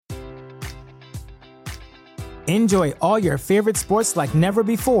Enjoy all your favorite sports like never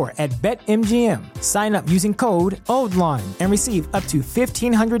before at BetMGM. Sign up using code OldLine and receive up to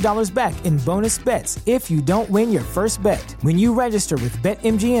 $1,500 back in bonus bets if you don't win your first bet. When you register with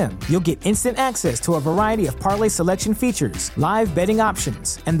BetMGM, you'll get instant access to a variety of parlay selection features, live betting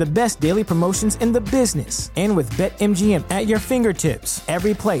options, and the best daily promotions in the business. And with BetMGM at your fingertips,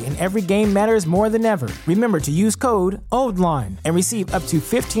 every play and every game matters more than ever. Remember to use code OldLine and receive up to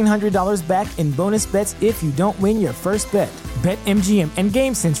 $1,500 back in bonus bets if you don't win your first bet. BetMGM and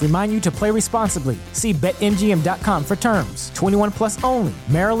GameSense remind you to play responsibly. See BetMGM.com for terms. 21 plus only.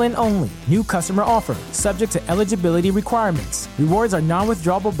 Maryland only. New customer offer. Subject to eligibility requirements. Rewards are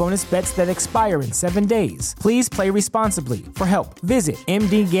non-withdrawable bonus bets that expire in 7 days. Please play responsibly. For help, visit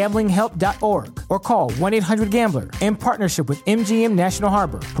mdgamblinghelp.org or call 1-800-GAMBLER in partnership with MGM National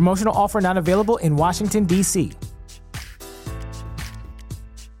Harbor. Promotional offer not available in Washington, D.C.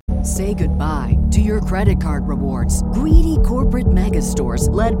 Say goodbye to your credit card rewards. Greedy corporate mega stores,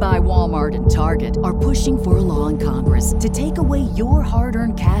 led by Walmart and Target, are pushing for a law in Congress to take away your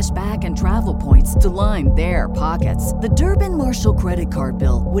hard-earned cash back and travel points to line their pockets. The Durbin-Marshall credit card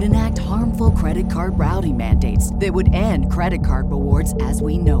bill would enact harmful credit card routing mandates that would end credit card rewards as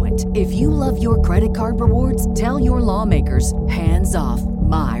we know it. If you love your credit card rewards, tell your lawmakers, hands off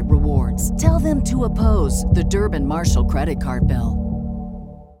my rewards. Tell them to oppose the Durbin-Marshall credit card bill.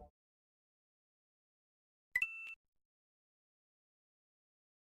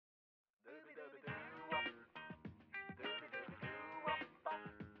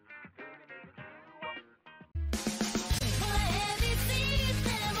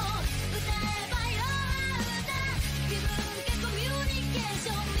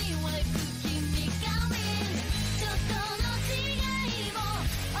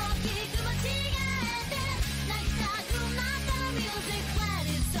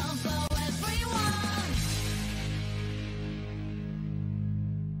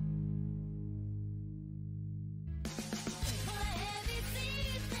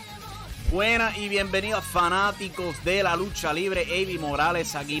 Buenas y bienvenidos fanáticos de la lucha libre. Avi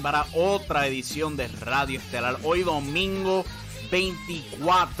Morales aquí para otra edición de Radio Estelar. Hoy domingo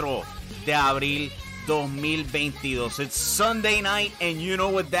 24 de abril 2022. It's Sunday night and you know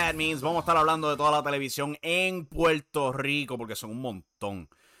what that means. Vamos a estar hablando de toda la televisión en Puerto Rico porque son un montón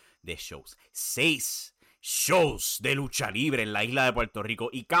de shows. 6 shows de lucha libre en la isla de Puerto Rico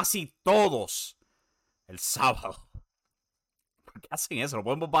y casi todos el sábado. ¿Por qué hacen eso? No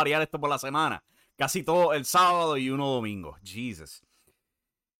podemos variar esto por la semana. Casi todo el sábado y uno domingo. Jesus.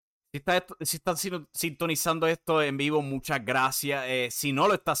 Si estás sintonizando esto en vivo, muchas gracias. Si no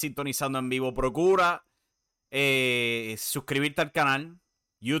lo estás sintonizando en vivo, procura suscribirte al canal.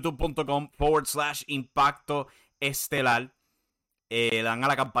 youtube.com/Impacto Estelar. Dan a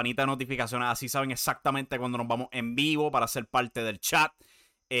la campanita de notificaciones. Así saben exactamente cuando nos vamos en vivo para ser parte del chat.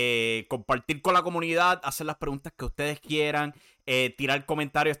 Compartir con la comunidad, hacer las preguntas que ustedes quieran, tirar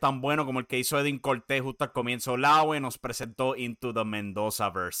comentarios tan buenos como el que hizo Edwin Cortés justo al comienzo. Laue nos presentó Into the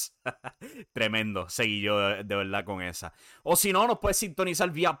Mendozaverse. Tremendo, seguí yo de verdad con esa. O si no, nos puedes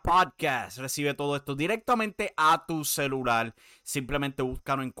sintonizar vía podcast. Recibe todo esto directamente a tu celular. Simplemente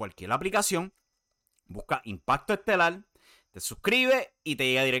búscanos en cualquier aplicación. Busca Impacto Estelar. Te suscribes y te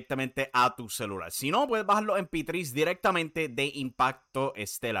llega directamente a tu celular. Si no, puedes bajarlo en MP3 directamente de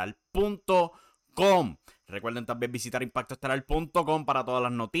impactoestelar.com. Recuerden también visitar impactoestelar.com para todas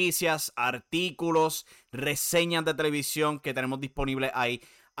las noticias, artículos, reseñas de televisión que tenemos disponibles ahí.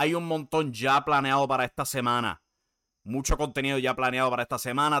 Hay un montón ya planeado para esta semana. Mucho contenido ya planeado para esta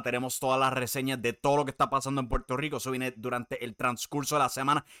semana. Tenemos todas las reseñas de todo lo que está pasando en Puerto Rico. Eso viene durante el transcurso de la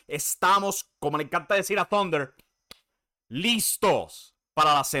semana. Estamos, como le encanta decir a Thunder, listos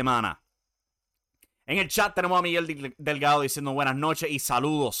para la semana. En el chat tenemos a Miguel Delgado diciendo buenas noches y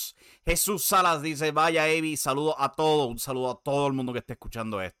saludos. Jesús Salas dice vaya Avi, saludos a todos. Un saludo a todo el mundo que esté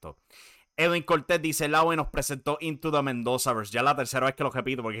escuchando esto. Edwin Cortés dice Laue nos presentó Into the Mendozaverse. Ya la tercera vez que lo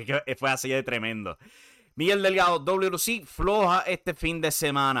repito porque fue así de tremendo. Miguel Delgado, WC floja este fin de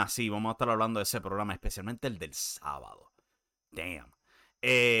semana. Sí, vamos a estar hablando de ese programa, especialmente el del sábado. Damn.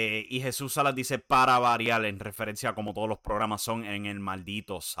 Y Jesús Salas dice para variar, en referencia a como todos los programas son en el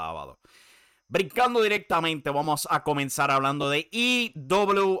maldito sábado. Brincando directamente, vamos a comenzar hablando de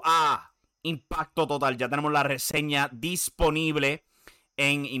IWA, Impacto Total. Ya tenemos la reseña disponible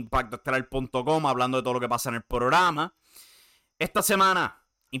en impactoestelar.com, hablando de todo lo que pasa en el programa. Esta semana,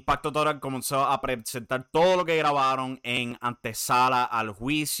 Impacto Total comenzó a presentar todo lo que grabaron en antesala al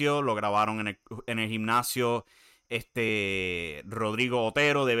juicio. Lo grabaron en el gimnasio Rodrigo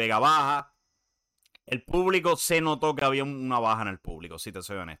Otero de Vega Baja. El público se notó que había una baja en el público, si te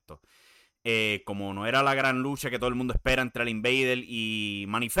soy honesto. Como no era la gran lucha que todo el mundo espera entre el Invader y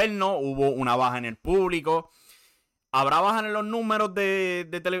Maniferno, hubo una baja en el público. ¿Habrá baja en los números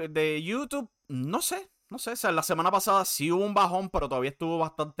de YouTube? No sé. O sea, la semana pasada sí hubo un bajón, pero todavía estuvo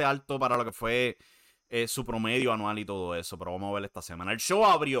bastante alto para lo que fue su promedio anual y todo eso. Pero vamos a ver esta semana. El show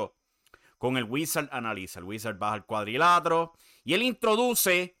abrió con el Wizard analiza. El Wizard baja al cuadrilátero y él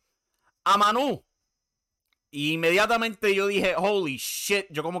introduce a Manu. Y inmediatamente yo dije, holy shit,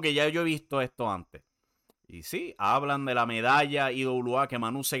 yo como que ya yo he visto esto antes. Y sí, hablan de la medalla IWA que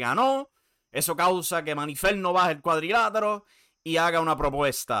Manu se ganó. Eso causa que Maniferno baje el cuadrilátero y haga una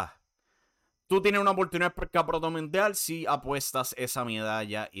propuesta. Tú tienes una oportunidad por el campeonato mundial si apuestas esa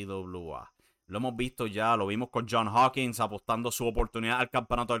medalla IWA. Lo hemos visto ya, lo vimos con John Hawkins apostando su oportunidad al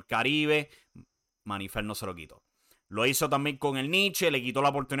campeonato del Caribe. Maniferno se lo quitó. Lo hizo también con el Nietzsche, le quitó la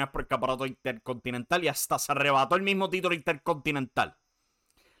oportunidad por el campeonato intercontinental y hasta se arrebató el mismo título intercontinental.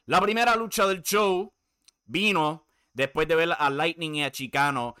 La primera lucha del show vino después de ver a Lightning y a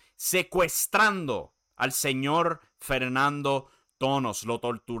Chicano secuestrando al señor Fernando Tonos. Lo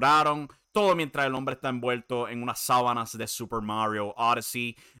torturaron todo mientras el hombre está envuelto en unas sábanas de Super Mario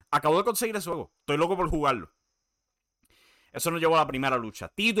Odyssey. Acabo de conseguir ese juego. Estoy loco por jugarlo. Eso nos llevó a la primera lucha.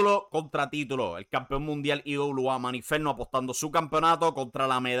 Título contra título. El campeón mundial IWA Maniferno apostando su campeonato contra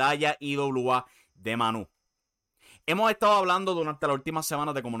la medalla IWA de Manu. Hemos estado hablando durante las últimas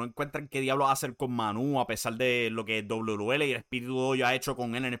semanas de cómo no encuentran qué diablos hacer con Manu a pesar de lo que WL y el Espíritu ya ha hecho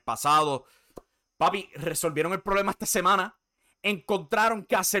con él en el pasado. Papi, resolvieron el problema esta semana. Encontraron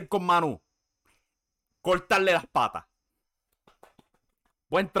qué hacer con Manu. Cortarle las patas.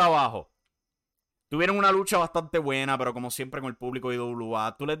 Buen trabajo. Tuvieron una lucha bastante buena, pero como siempre con el público de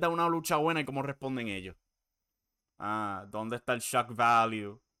IWA, tú les das una lucha buena y cómo responden ellos. ¿Dónde está el shock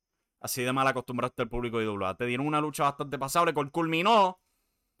value? Así de mal acostumbraste al público de IWA. Te dieron una lucha bastante pasable. Culminó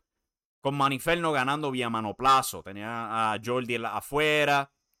con Maniferno ganando vía manoplazo. Tenía a Jordi afuera.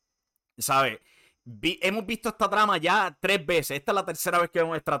 ¿Sabes? Hemos visto esta trama ya 3 veces. Esta es la tercera vez que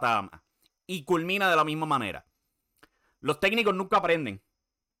vemos esta trama. Y culmina de la misma manera. Los técnicos nunca aprenden.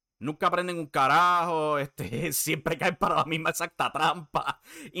 Nunca aprenden un carajo. Siempre caen para la misma exacta trampa.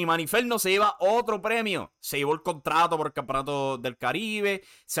 Y Maniferno se lleva otro premio. Se llevó el contrato por el campeonato del Caribe.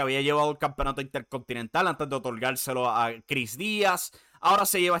 Se había llevado el campeonato intercontinental antes de otorgárselo a Chris Díaz. Ahora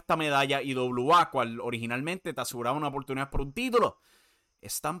se lleva esta medalla IWA, cual originalmente te aseguraba una oportunidad por un título.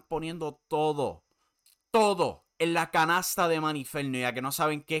 Están poniendo todo en la canasta de Maniferno. Y a que no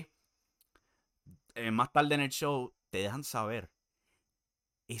saben qué, más tarde en el show te dejan saber.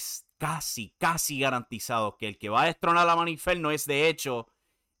 Es casi garantizado que el que va a destronar a Maniferno es de hecho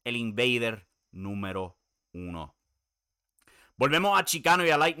el Invader número 1. Volvemos a Chicano y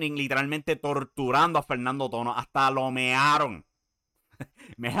a Lightning literalmente torturando a Fernando Tono. Hasta lo mearon.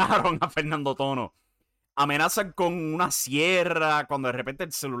 Mearon a Fernando Tono. Amenazan con una sierra. Cuando de repente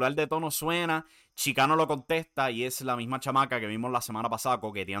el celular de Tono suena, Chicano lo contesta y es la misma chamaca que vimos la semana pasada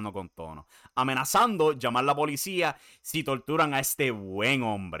coqueteando con Tono. Amenazando llamar a la policía si torturan a este buen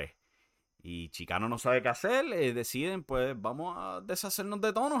hombre. Y Chicano no sabe qué hacer. Deciden, pues vamos a deshacernos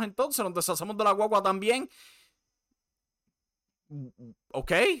de Tonos. Entonces nos deshacemos de la guagua también.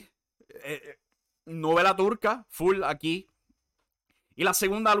 Ok. Novela turca, full aquí. Y la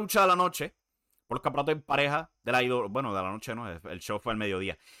segunda lucha de la noche. Por los campeonatos en pareja de la IWA. Bueno, de la noche no, el show fue al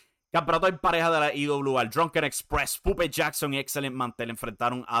mediodía. Campeonato en pareja de la IWA. El Drunken Express, Puppet Jackson y Excellent Mantel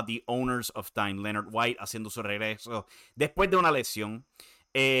enfrentaron a The Owners of Time. Leonard White haciendo su regreso después de una lesión.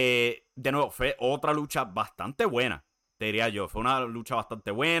 De nuevo, fue otra lucha bastante buena, te diría yo. Fue una lucha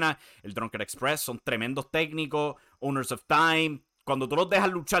bastante buena. El Drunken Express son tremendos técnicos. Owners of Time. Cuando tú los dejas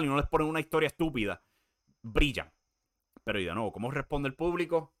luchar y no les pones una historia estúpida, brillan. Pero y de nuevo, ¿cómo responde el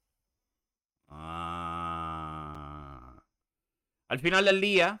público? Al final del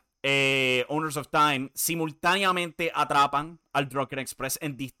día, Owners of Time simultáneamente atrapan al Drunken Express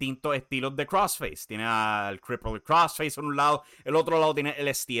en distintos estilos de crossface. Tiene al Crippled Crossface en un lado, el otro lado tiene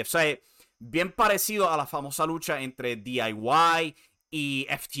el STF. O sea, bien parecido a la famosa lucha entre DIY y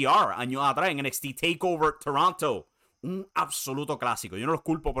FTR años atrás en NXT TakeOver Toronto. Un absoluto clásico. Yo no los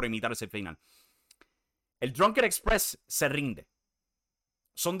culpo por imitar ese final. El Drunken Express se rinde.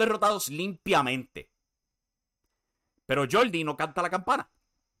 Son derrotados limpiamente. Pero Jordi no canta la campana.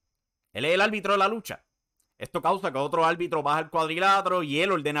 Él es el árbitro de la lucha. Esto causa que otro árbitro baja el cuadrilátero y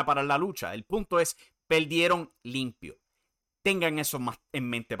él ordena parar la lucha. El punto es, perdieron limpio. Tengan eso más en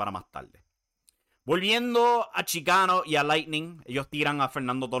mente para más tarde. Volviendo a Chicano y a Lightning, ellos tiran a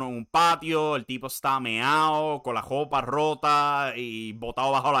Fernando Tono en un patio. El tipo está meado, con la ropa rota y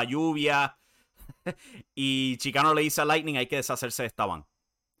botado bajo la lluvia. Y Chicano le dice a Lightning, hay que deshacerse de esta van.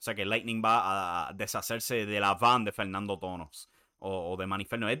 O sea que Lightning va a deshacerse de la van de Fernando Tonos o de Manny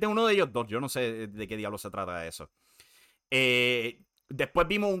Inferno. Es de uno de ellos dos. Yo no sé de qué diablo se trata de eso. Después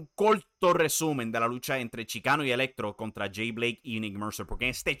vimos un corto resumen de la lucha entre Chicano y Electro contra Jay Blake y Nick Mercer. Porque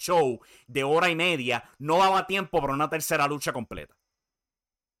en este show de hora y media no daba tiempo para una tercera lucha completa.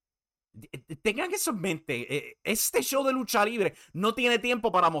 Tengan eso en mente. Este show de lucha libre no tiene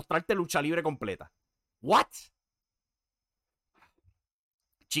tiempo para mostrarte lucha libre completa. ¿What?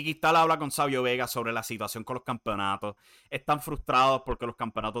 Chiquistal habla con Savio Vega sobre la situación con los campeonatos. Están frustrados porque los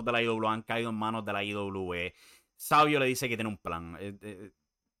campeonatos de la IWA han caído en manos de la IWE. Savio le dice que tiene un plan.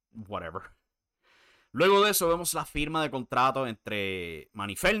 Whatever. Luego de eso vemos la firma de contrato entre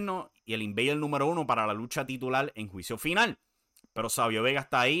Maniferno y el Invader número 1 para la lucha titular en juicio final. Pero Savio Vega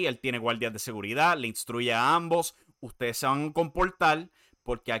está ahí, él tiene guardias de seguridad, le instruye a ambos. Ustedes se van a comportar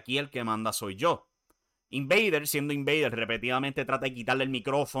porque aquí el que manda soy yo. Invader, siendo Invader, repetidamente trata de quitarle el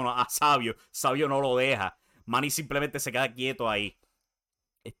micrófono a Savio. Savio no lo deja. Manny simplemente se queda quieto ahí.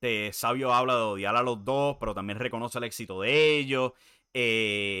 Savio habla de odiar a los dos, pero también reconoce el éxito de ellos.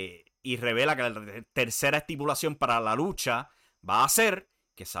 Y revela que la tercera estipulación para la lucha va a ser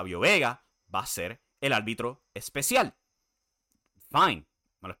que Savio Vega va a ser el árbitro especial. Fine,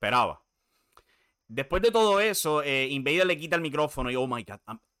 me lo esperaba. Después de todo eso, Invader le quita el micrófono y oh my god,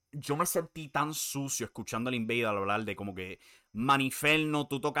 yo me sentí tan sucio escuchando al Invader hablar de como que Maniferno,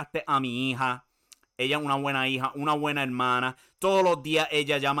 tú tocaste a mi hija. Ella es una buena hija, una buena hermana. Todos los días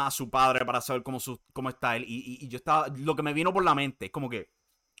ella llama a su padre para saber cómo está él. Y yo estaba, lo que me vino por la mente es como que,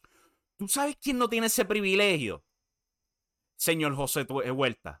 ¿tú sabes quién no tiene ese privilegio? Señor José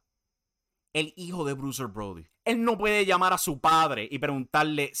Huerta, el hijo de Bruiser Brody. Él no puede llamar a su padre y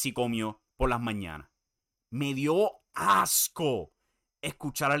preguntarle si comió por las mañanas. Me dio asco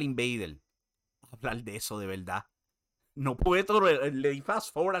escuchar al Invader hablar de eso de verdad. No puede tolerarlo. Le di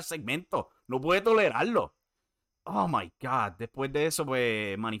fast forward al segmento. No puede tolerarlo. Oh my god. Después de eso,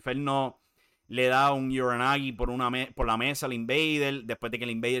 pues, Maniferno le da un Uranagi por la mesa al Invader. Después de que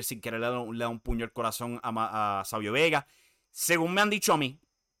el Invader sin querer le da un puño al corazón a Savio Vega. Según me han dicho a mí,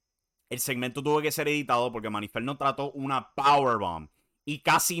 el segmento tuvo que ser editado porque Maniferno trató una powerbomb y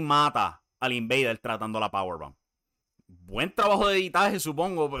casi mata al Invader tratando la powerbomb. Buen trabajo de editaje,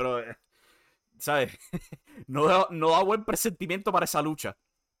 supongo, pero, ¿sabes? no da buen presentimiento para esa lucha.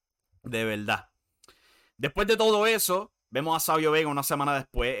 De verdad. Después de todo eso, vemos a Savio Vega una semana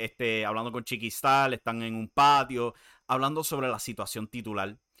después, hablando con Chiquistal, están en un patio, hablando sobre la situación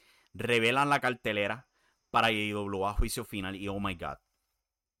titular. Revelan la cartelera para IWA juicio final y oh my god.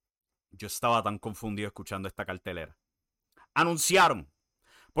 Yo estaba tan confundido escuchando esta cartelera. Anunciaron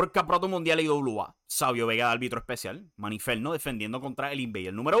por Campeonato Mundial IWA, Savio Vega de árbitro especial, Maniferno defendiendo contra el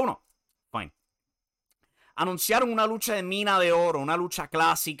Invader número 1. Fine. Anunciaron una lucha de mina de oro, una lucha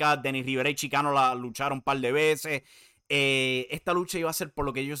clásica. Denis Rivera y Chicano la lucharon un par de veces. Esta lucha iba a ser por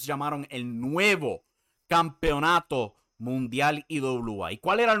lo que ellos llamaron el nuevo Campeonato Mundial IWA. ¿Y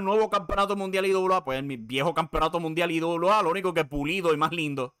cuál era el nuevo Campeonato Mundial IWA? Pues el viejo Campeonato Mundial IWA, lo único que pulido y más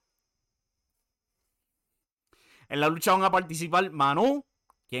lindo. En la lucha van a participar Manu,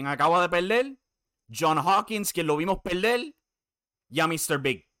 quien acaba de perder, John Hawkins, quien lo vimos perder, y a Mr.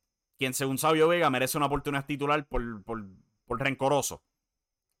 Big, quien según Savio Vega merece una oportunidad titular por rencoroso.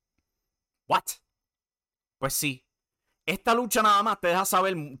 ¿What? Pues sí. Esta lucha nada más te deja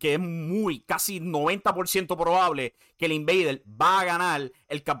saber que es casi 90% probable que el Invader va a ganar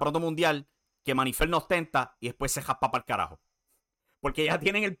el campeonato mundial que Maniferno ostenta y después se jaspa para el carajo. Porque ya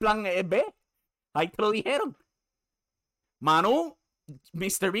tienen el plan B. Ahí te lo dijeron. Manu,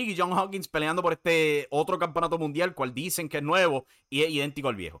 Mr. Big y John Hawkins peleando por este otro campeonato mundial, cual dicen que es nuevo y es idéntico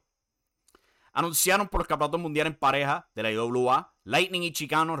al viejo. Anunciaron por los campeonatos mundiales en pareja de la IWA, Lightning y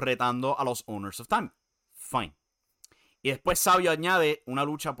Chicano retando a los Owners of Time. Fine. Y después Savio añade una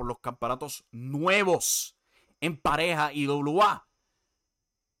lucha por los campeonatos nuevos en pareja IWA.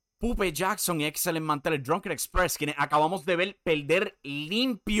 Pupe Jackson y Excellent Mantel, Drunken Express, quienes acabamos de ver perder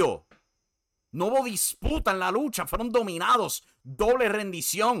limpio. No hubo disputa en la lucha, fueron dominados. Doble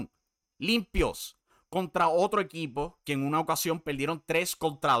rendición. Limpios. Contra otro equipo que en una ocasión perdieron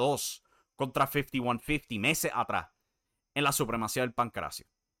 3-2 contra 5150 meses atrás en la supremacía del Pancracio.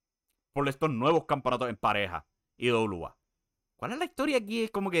 Por estos nuevos campeonatos en pareja IWA. ¿Cuál es la historia aquí?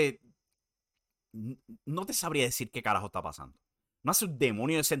 Es como que no te sabría decir qué carajo está pasando. No hace un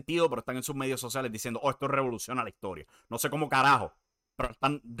demonio de sentido, pero están en sus medios sociales diciendo, esto revoluciona la historia. No sé cómo carajo, pero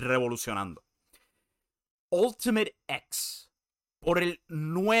están revolucionando. Ultimate X por el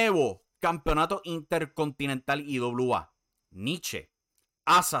nuevo campeonato intercontinental IWA. Nietzsche,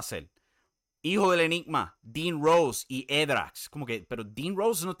 Azazel, hijo del enigma, Dean Rose y Edrax. Como que, pero Dean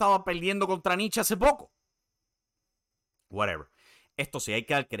Rose no estaba perdiendo contra Nietzsche hace poco. Whatever. Esto sí, hay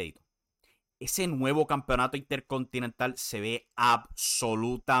que dar crédito. Ese nuevo campeonato intercontinental se ve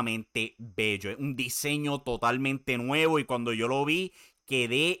absolutamente bello. Es un diseño totalmente nuevo y cuando yo lo vi,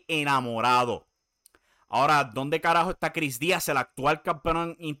 quedé enamorado. Ahora, ¿dónde carajo está Chris Díaz, el actual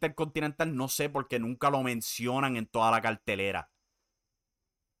campeón intercontinental? No sé, porque nunca lo mencionan en toda la cartelera.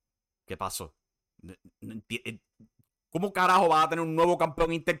 ¿Qué pasó? ¿Cómo carajo va a tener un nuevo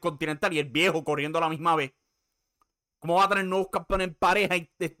campeón intercontinental y el viejo corriendo a la misma vez? ¿Cómo va a tener nuevos campeones en pareja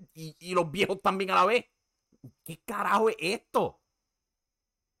y los viejos también a la vez? ¿Qué carajo es esto?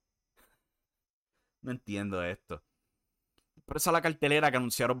 No entiendo esto. Pero esa es la cartelera que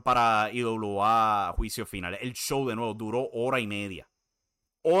anunciaron para IWA Juicio Final. El show de nuevo duró hora y media.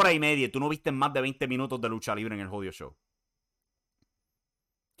 Hora y media. Y tú no viste más de 20 minutos de lucha libre en el jodido show.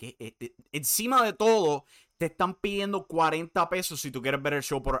 Encima de todo, te están pidiendo 40 pesos si tú quieres ver el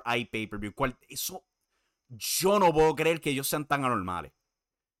show por iPay-per-view. Eso, yo no puedo creer que ellos sean tan anormales.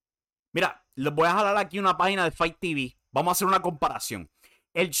 Mira, les voy a jalar aquí una página de Fight TV. Vamos a hacer una comparación.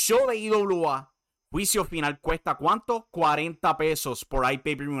 El show de IWA Juicio Final cuesta ¿cuánto? 40 pesos por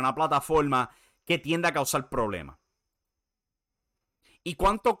iPay-per-view, una plataforma que tiende a causar problemas. ¿Y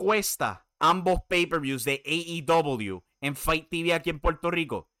cuánto cuesta ambos pay-per-views de AEW en Fight TV aquí en Puerto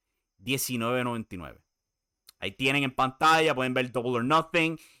Rico? $19.99. Ahí tienen en pantalla, pueden ver Double or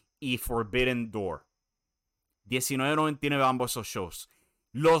Nothing y Forbidden Door. $19.99 ambos esos shows.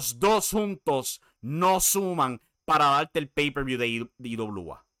 Los dos juntos no suman para darte el pay-per-view de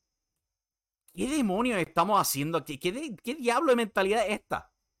IWA. ¿Qué demonios estamos haciendo aquí? ¿Qué diablo de mentalidad es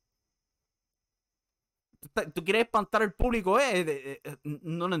esta? ¿Tú quieres espantar al público?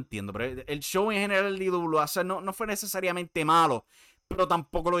 No lo entiendo, pero el show en general de IWA no fue necesariamente malo, pero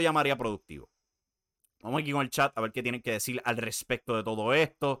tampoco lo llamaría productivo. Vamos aquí con el chat a ver qué tienen que decir al respecto de todo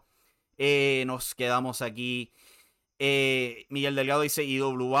esto. Nos quedamos aquí. Miguel Delgado dice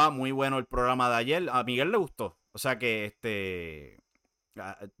IWA, muy bueno el programa de ayer. A Miguel le gustó. O sea que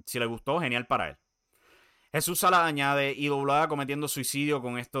si le gustó, genial para él. Jesús Salas añade, IWA cometiendo suicidio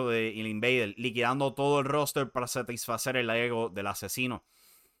con esto de El Invader, liquidando todo el roster para satisfacer el ego del asesino.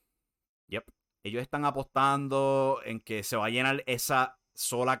 Yep. Ellos están apostando en que se va a llenar esa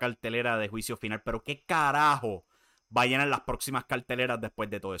sola cartelera de Juicio Final. Pero ¿qué carajo va a llenar las próximas carteleras después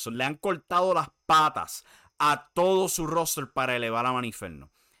de todo eso? Le han cortado las patas a todo su roster para elevar a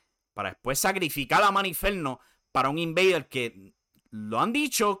Maniferno. Para después sacrificar a Maniferno para un Invader que lo han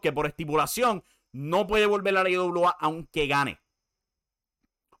dicho que por estipulación no puede volver a la IWA aunque gane.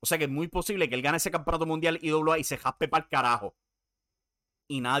 O sea que es muy posible que él gane ese campeonato mundial IWA y se jaspe para el carajo.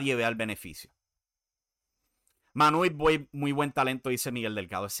 Y nadie vea el beneficio. Manu es muy buen talento, dice Miguel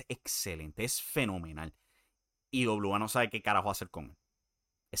Delgado. Es excelente, es fenomenal. IWA no sabe qué carajo hacer con él.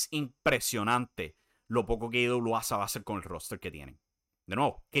 Es impresionante lo poco que IWA sabe hacer con el roster que tienen. De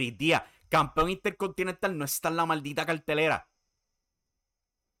nuevo, Chris Díaz, campeón intercontinental, no está en la maldita cartelera.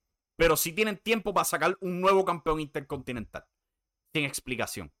 Pero sí tienen tiempo para sacar un nuevo campeón intercontinental. Sin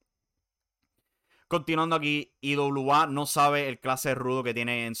explicación. Continuando aquí, IWA no sabe el clase de rudo que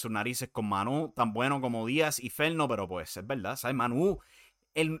tiene en sus narices con Manu, tan bueno como Díaz y Ferno, pero pues es verdad, ¿sabes? Manu,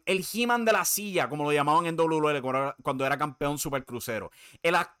 el He-Man de la silla, como lo llamaban en WL cuando era campeón supercrucero.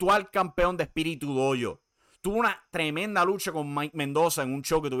 El actual campeón de Espíritu Dojo. Tuvo una tremenda lucha con Mike Mendoza en un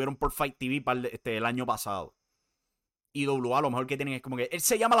show que tuvieron por Fight TV el año pasado. IWA lo mejor que tienen es como que él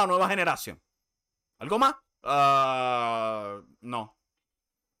se llama la nueva generación. ¿Algo más? No.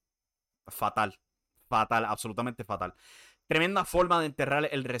 Fatal, absolutamente fatal. Tremenda forma de enterrar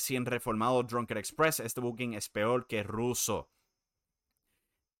el recién reformado Drunken Express. Este booking es peor que Russo.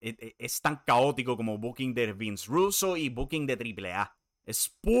 Es tan caótico como booking de Vince Russo y booking de AAA. Es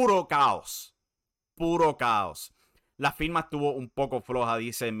puro caos. Puro caos. La firma estuvo un poco floja,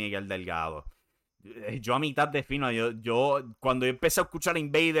 dice Miguel Delgado. Yo a mitad de firma, yo cuando empecé a escuchar a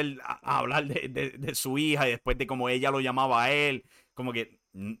Invader a hablar de su hija y después de cómo ella lo llamaba a él, como que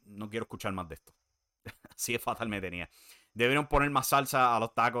no quiero escuchar más de esto. Así de fatal me tenía. Debieron poner más salsa a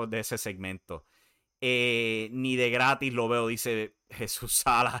los tacos de ese segmento. Ni de gratis lo veo, dice Jesús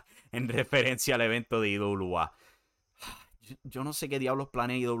Sala en referencia al evento de IWA. Yo no sé qué diablos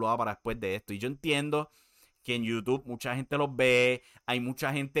planea IWA para después de esto. Y yo entiendo que en YouTube mucha gente los ve, hay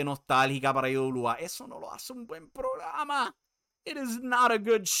mucha gente nostálgica para IWA. Eso no lo hace un buen programa. It is not a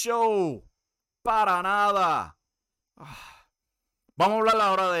good show. Para nada. Vamos a hablar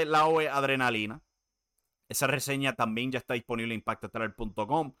ahora de la OE Adrenalina. Esa reseña también ya está disponible en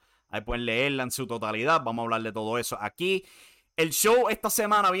impactoestelar.com. Ahí pueden leerla en su totalidad. Vamos a hablar de todo eso aquí. El show esta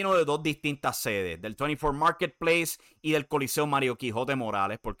semana vino de dos distintas sedes, del 24 Marketplace y del Coliseo Mario Quijote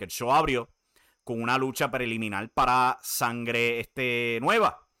Morales, porque el show abrió con una lucha preliminar para sangre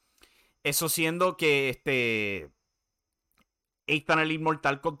nueva. Eso siendo que Ethan el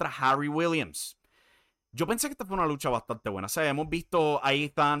Inmortal contra Harry Williams. Yo pensé que esta fue una lucha bastante buena. O sea, hemos visto a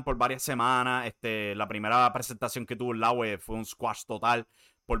Ethan por varias semanas. La primera presentación que tuvo en la web fue un squash total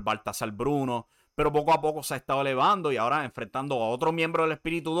por Baltasar Bruno. Pero poco a poco se ha estado elevando y ahora enfrentando a otro miembro del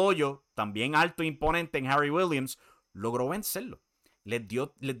Espíritu Dojo, también alto e imponente en Harry Williams, logró vencerlo. Les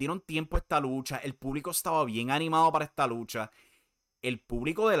dieron tiempo a esta lucha. El público estaba bien animado para esta lucha. El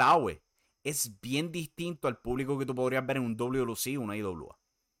público del AWE es bien distinto al público que tú podrías ver en un WLC o una IWA.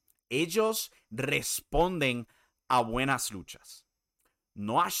 Ellos responden a buenas luchas.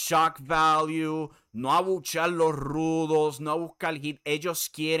 No a shock value, no a buchar los rudos, no a buscar hit. Ellos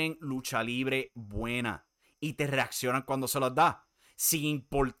quieren lucha libre buena y te reaccionan cuando se los da, sin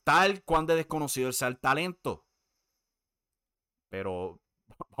importar cuán de desconocido sea el talento. Pero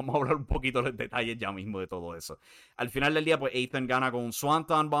vamos a hablar un poquito de los detalles ya mismo de todo eso. Al final del día, pues Ethan gana con un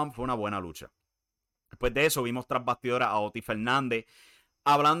Swanton Bomb. Fue una buena lucha. Después de eso, vimos tras bastidores a Oti Fernández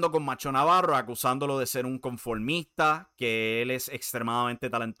hablando con Macho Navarro, acusándolo de ser un conformista, que él es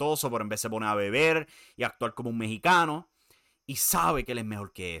extremadamente talentoso, pero en vez se pone a beber y actuar como un mexicano. Y sabe que él es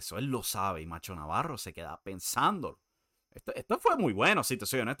mejor que eso. Él lo sabe. Y Macho Navarro se queda pensándolo. Esto fue muy bueno, si te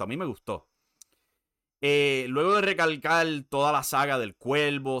soy honesto. A mí me gustó. Luego de recalcar toda la saga del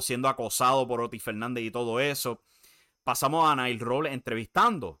Cuervo, siendo acosado por Oti Fernández y todo eso, pasamos a Nail Robles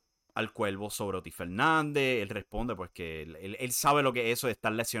entrevistando al Cuervo sobre Oti Fernández. Él responde pues que él sabe lo que es eso de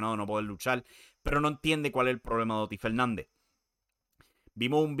estar lesionado y no poder luchar, pero no entiende cuál es el problema de Oti Fernández.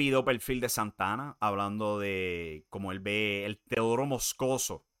 Vimos un video perfil de Santana hablando de cómo él ve el Teodoro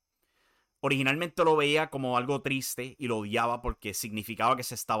Moscoso. Originalmente lo veía como algo triste y lo odiaba porque significaba que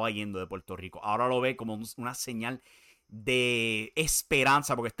se estaba yendo de Puerto Rico. Ahora lo ve como una señal de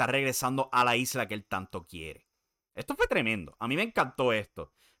esperanza porque está regresando a la isla que él tanto quiere. Esto fue tremendo. A mí me encantó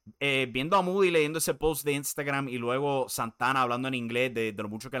esto. Viendo a Moody leyendo ese post de Instagram y luego Santana hablando en inglés de lo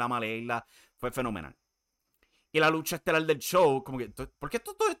mucho que la ama la isla, fue fenomenal. Y la lucha estelar del show, como que, ¿por qué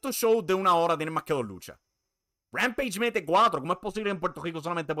todos estos shows de una hora tienen más que 2 luchas? Rampage mete 4, ¿cómo es posible que en Puerto Rico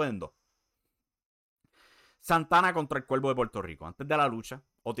solamente pueden 2? Santana contra el Cuervo de Puerto Rico. Antes de la lucha,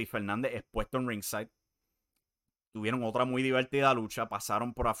 Oti Fernández expuesto en ringside. Tuvieron otra muy divertida lucha.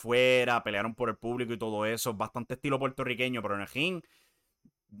 Pasaron por afuera, pelearon por el público y todo eso. Bastante estilo puertorriqueño, pero en el ring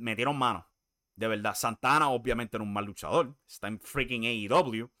metieron mano. De verdad, Santana obviamente era un mal luchador. Está en freaking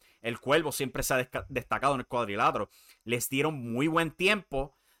AEW. El Cuervo siempre se ha destacado en el cuadrilátero. Les dieron muy buen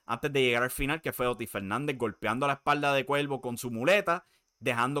tiempo antes de llegar al final, que fue Oti Fernández golpeando la espalda de Cuervo con su muleta,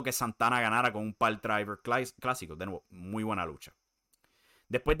 dejando que Santana ganara con un pile driver clásico. De nuevo, muy buena lucha.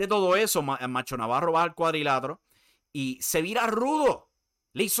 Después de todo eso, Macho Navarro va al cuadrilátero y se vira rudo.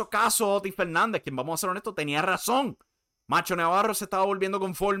 Le hizo caso a Oti Fernández, quien, vamos a ser honestos, tenía razón. Macho Navarro se estaba volviendo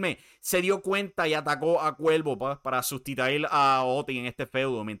conforme. Se dio cuenta y atacó a Cuervo para sustituir a Oti en este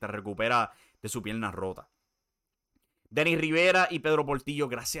feudo mientras recupera de su pierna rota. Denny Rivera y Pedro Portillo,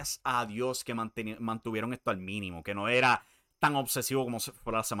 gracias a Dios que mantuvieron esto al mínimo, que no era tan obsesivo como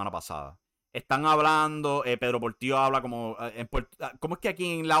fue la semana pasada. Están hablando, Pedro Portillo habla como ¿cómo es que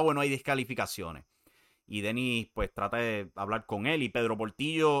aquí en Laue no hay descalificaciones? Y Denny pues trata de hablar con él y Pedro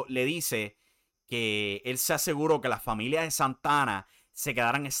Portillo le dice que él se aseguró que las familias de Santana se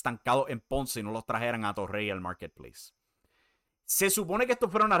quedaran estancados en Ponce y no los trajeran a Torrey al Marketplace. Se supone que esto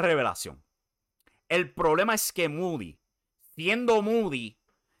fuera una revelación. El problema es que Moody, siendo Moody,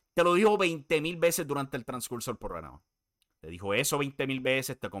 te lo dijo 20,000 veces durante el transcurso del programa. Te dijo eso 20,000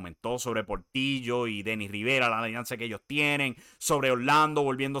 veces, te comentó sobre Portillo y Denny Rivera, la alianza que ellos tienen, sobre Orlando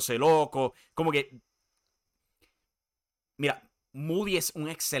volviéndose loco. Como que, mira, Moody es un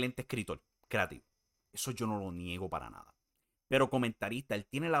excelente escritor creativo. Eso yo no lo niego para nada. Pero comentarista, él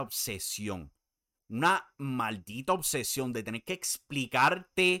tiene la obsesión, una maldita obsesión de tener que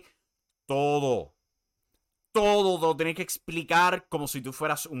explicarte todo. Todo lo tienes que explicar como si tú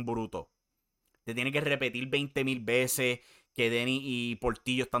fueras un bruto. Te tiene que repetir 20,000 veces que Denny y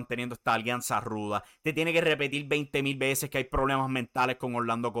Portillo están teniendo esta alianza ruda. Te tiene que repetir 20,000 veces que hay problemas mentales con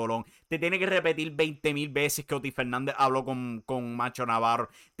Orlando Colón. Te tiene que repetir 20,000 veces que Oti Fernández habló con Macho Navarro.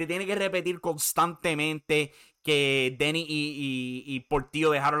 Te tiene que repetir constantemente que Denny y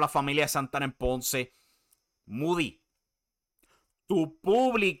Portillo dejaron la familia de Santana en Ponce. Moody, tu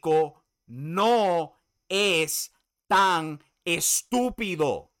público no es tan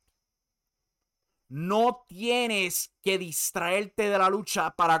estúpido. No tienes que distraerte de la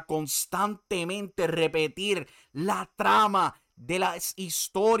lucha para constantemente repetir la trama de las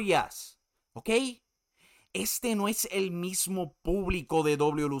historias. ¿Ok? Este no es el mismo público de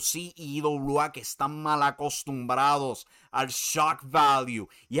WLC y IWA que están mal acostumbrados al shock value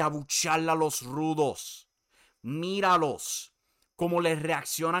y a bucharle a los rudos. Míralos, cómo les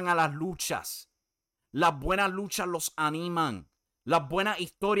reaccionan a las luchas. Las buenas luchas los animan. Las buenas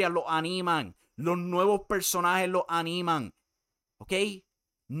historias los animan. Los nuevos personajes los animan. ¿Ok?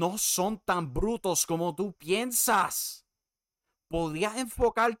 No son tan brutos como tú piensas. ¿Podrías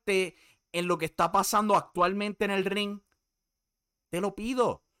enfocarte en lo que está pasando actualmente en el ring? Te lo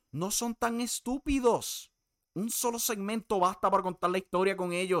pido. No son tan estúpidos. Un solo segmento basta para contar la historia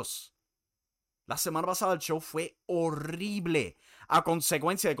con ellos. La semana pasada el show fue horrible. A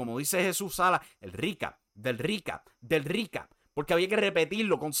consecuencia de, como dice Jesús Sala, el recap, del recap. Porque había que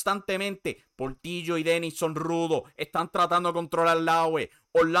repetirlo constantemente. Portillo y Dennis son rudos. Están tratando de controlar el Laue.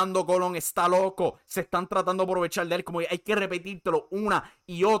 Orlando Colón está loco. Se están tratando de aprovechar de él. Como que hay que repetírtelo una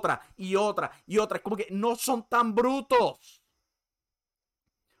y otra y otra y otra. Es como que no son tan brutos.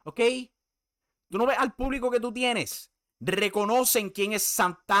 ¿Ok? Tú no ves al público que tú tienes. Reconocen quién es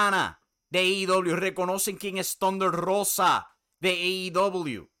Santana de AEW. Reconocen quién es Thunder Rosa de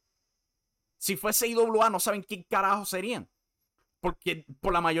AEW. Si fuese IWA no saben quién carajo serían. Porque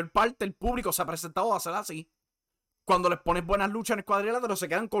por la mayor parte el público se ha presentado a hacer así. Cuando les pones buenas luchas en el cuadrilátero se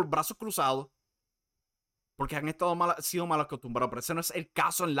quedan con los brazos cruzados. Porque han sido mal acostumbrados. Pero ese no es el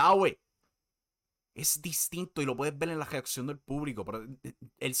caso en Laue. Es distinto y lo puedes ver en la reacción del público. Pero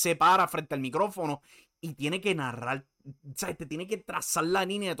él se para frente al micrófono y tiene que narrar. O sea, te tiene que trazar la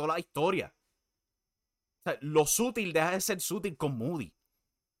línea de toda la historia. O sea, lo sutil deja de ser sutil con Moody.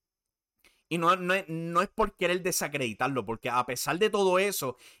 Y no es por querer desacreditarlo, porque a pesar de todo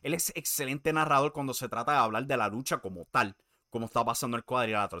eso, él es excelente narrador cuando se trata de hablar de la lucha como tal, como está pasando el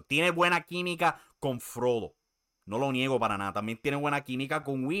cuadrilátero. Tiene buena química con Frodo, no lo niego para nada. También tiene buena química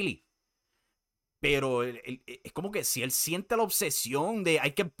con Willy. Pero es como que si él siente la obsesión de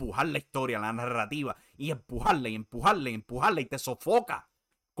hay que empujar la historia, la narrativa, y empujarla y empujarla y empujarla, y te sofoca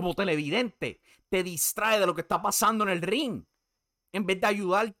como televidente, te distrae de lo que está pasando en el ring. En vez de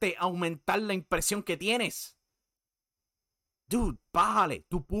ayudarte a aumentar la impresión que tienes. Dude, bájale.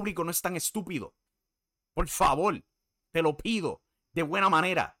 Tu público no es tan estúpido. Por favor, te lo pido. De buena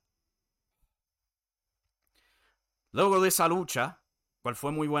manera. Luego de esa lucha, cual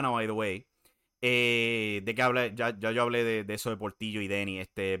fue muy buena, by the way. De que hablé, ya yo hablé de eso de Portillo y Denny.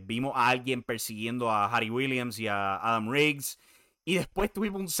 Vimos a alguien persiguiendo a Harry Williams y a Adam Riggs. Y después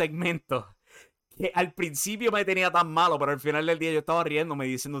tuvimos un segmento que al principio me tenía tan malo, pero al final del día yo estaba riéndome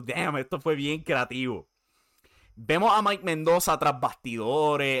diciendo, damn, esto fue bien creativo. Vemos a Mike Mendoza tras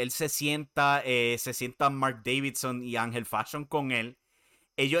bastidores, él se sienta Mark Davidson y Ángel Fashion con él.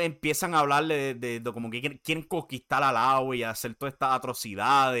 Ellos empiezan a hablarle de como que quieren conquistar al agua y hacer todas estas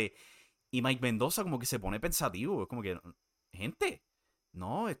atrocidades. Y Mike Mendoza como que se pone pensativo, es como que, gente,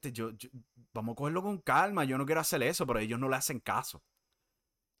 no, vamos a cogerlo con calma, yo no quiero hacer eso, pero ellos no le hacen caso.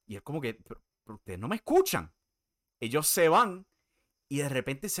 Y es como que, pero ustedes no me escuchan. Ellos se van y de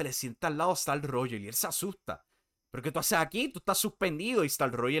repente se les sienta al lado Star Roger y él se asusta. ¿Pero qué tú haces aquí? Tú estás suspendido. Y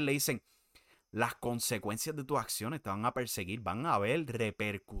Star Roger le dicen, las consecuencias de tus acciones te van a perseguir, van a haber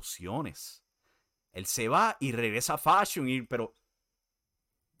repercusiones. Él se va y regresa a Fashion, pero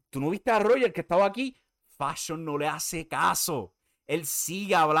 ¿tú no viste a Roger que estaba aquí? Fashion no le hace caso. Él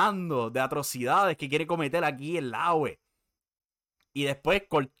sigue hablando de atrocidades que quiere cometer aquí en Laue. Y después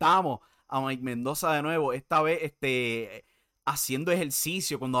cortamos a Mike Mendoza de nuevo, esta vez haciendo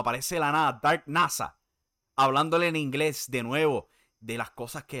ejercicio cuando aparece de la nada Dark NASA, hablándole en inglés de nuevo de las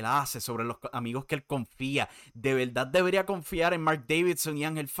cosas que él hace, sobre los amigos que él confía. De verdad debería confiar en Mark Davidson y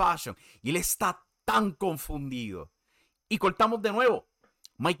Ángel Fashion. Y él está tan confundido. Y cortamos de nuevo.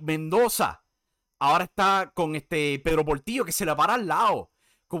 Mike Mendoza ahora está con Pedro Portillo que se le para al lado.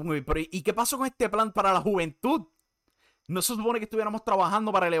 ¿Y qué pasó con este plan para la juventud? No se supone que estuviéramos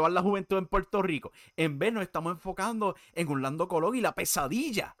trabajando para elevar la juventud en Puerto Rico. En vez nos estamos enfocando en Orlando Colón y la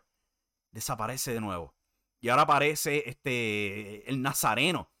pesadilla desaparece de nuevo. Y ahora aparece el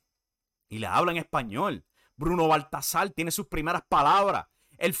Nazareno y le habla en español. Bruno Baltasar tiene sus primeras palabras.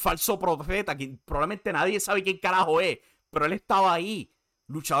 El falso profeta, que probablemente nadie sabe quién carajo es, pero él estaba ahí.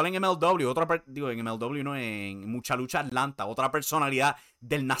 Luchador en MLW, en MLW no, en Mucha Lucha Atlanta, otra personalidad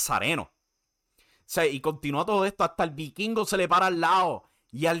del Nazareno. O sea, y continúa todo esto hasta el Vikingo se le para al lado.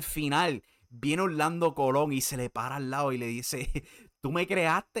 Y al final viene Orlando Colón y se le para al lado y le dice, ¿tú me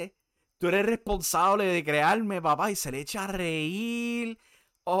creaste? Tú eres responsable de crearme, papá. Y se le echa a reír.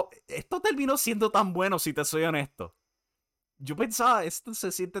 Esto terminó siendo tan bueno, si te soy honesto. yo pensaba, esto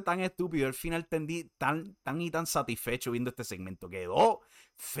se siente tan estúpido. Al final tendí tan satisfecho viendo este segmento. Quedó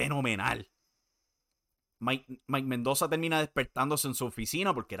fenomenal. Mike Mendoza termina despertándose en su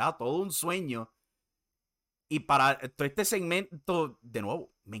oficina porque era todo un sueño. Y para todo este segmento, de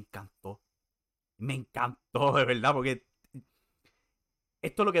nuevo, me encantó. Me encantó, de verdad, porque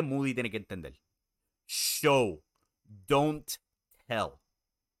esto es lo que Moody tiene que entender. Show, don't tell.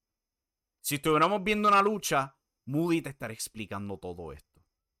 Si estuviéramos viendo una lucha, Moody te estará explicando todo esto.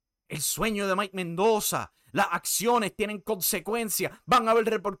 El sueño de Mike Mendoza. Las acciones tienen consecuencias. Van a haber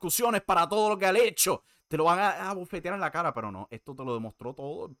repercusiones para todo lo que ha hecho. Te lo van a bofetear en la cara, pero no. Esto te lo demostró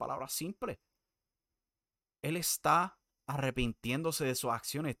todo en palabras simples. Él está arrepintiéndose de sus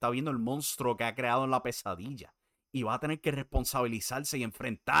acciones. Está viendo el monstruo que ha creado en la pesadilla. Y va a tener que responsabilizarse y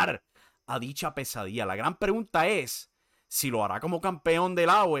enfrentar a dicha pesadilla. La gran pregunta es si lo hará como campeón del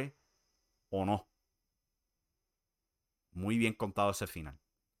AWE o no. Muy bien contado ese final.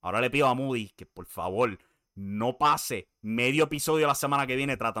 Ahora le pido a Moody que por favor no pase medio episodio la semana que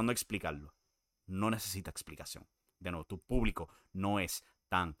viene tratando de explicarlo. No necesita explicación. De nuevo, tu público no es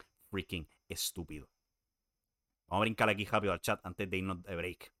tan freaking estúpido. Vamos a brincar aquí rápido al chat antes de irnos de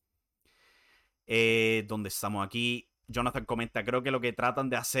break. ¿Dónde estamos aquí? Jonathan comenta, creo que lo que tratan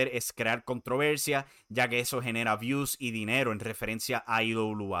de hacer es crear controversia, ya que eso genera views y dinero en referencia a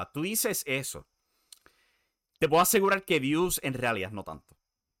IWA. Tú dices eso. Te puedo asegurar que views en realidad no tanto.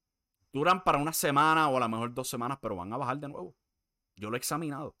 Duran para una semana o a lo mejor 2 semanas, pero van a bajar de nuevo. Yo lo he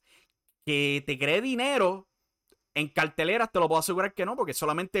examinado. Que te cree dinero en carteleras, te lo puedo asegurar que no, porque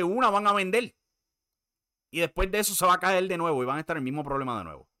solamente una van a vender. Y después de eso se va a caer de nuevo y van a estar en el mismo problema de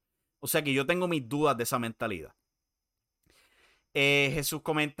nuevo. O sea que yo tengo mis dudas de esa mentalidad. Jesús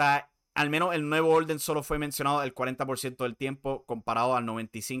comenta, al menos el nuevo orden solo fue mencionado el 40% del tiempo comparado al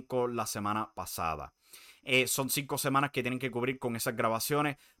 95% la semana pasada. Son 5 semanas que tienen que cubrir con esas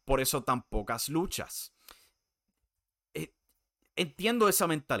grabaciones, por eso tan pocas luchas. Entiendo esa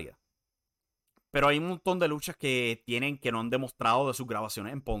mentalidad. Pero hay un montón de luchas que no han demostrado de sus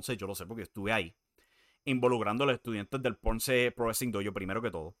grabaciones en Ponce. Yo lo sé porque estuve ahí. Involucrando a los estudiantes del Ponce Pro Wrestling Dojo, primero que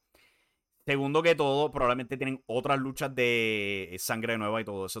todo. Segundo que todo, probablemente tienen otras luchas de sangre nueva y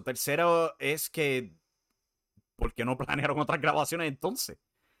todo eso. Tercero es que, ¿por qué no planearon otras grabaciones entonces?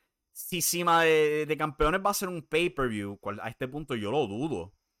 Si Cima de Campeones va a ser un pay-per-view, a este punto yo lo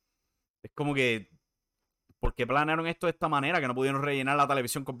dudo. Es como que, ¿por qué planearon esto de esta manera? Que no pudieron rellenar la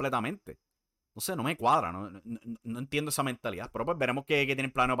televisión completamente. No sé, no me cuadra, no entiendo esa mentalidad. Pero pues veremos qué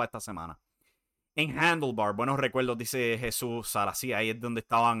tienen planeado para esta semana. En Handlebar, buenos recuerdos, dice Jesús Sara. Sí, ahí es donde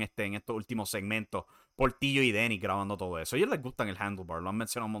estaban en estos últimos segmentos. Portillo y Denny grabando todo eso. A ellos les gustan el Handlebar, lo han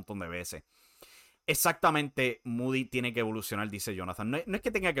mencionado un montón de veces. Exactamente, Moody tiene que evolucionar, dice Jonathan. No es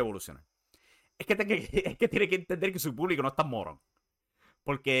que tenga que evolucionar. Es que tiene que entender que su público no es tan morón.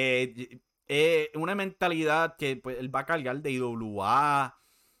 Porque es una mentalidad que pues, él va a cargar de IWA,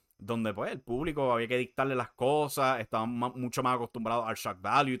 donde pues el público había que dictarle las cosas, estaban mucho más acostumbrados al shock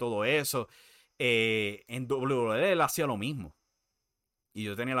value y todo eso. En WWE él hacía lo mismo. Y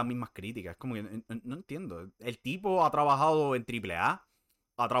yo tenía las mismas críticas. Es como que no entiendo. El tipo ha trabajado en AAA,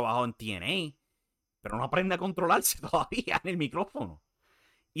 ha trabajado en TNA, pero no aprende a controlarse todavía en el micrófono.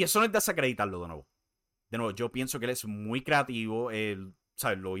 Y eso no es desacreditarlo de nuevo. De nuevo, yo pienso que él es muy creativo.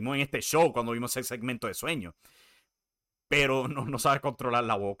 ¿Sabes? Lo vimos en este show cuando vimos el segmento de sueño. Pero no sabe controlar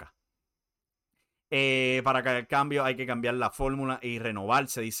la boca. Para el cambio hay que cambiar la fórmula y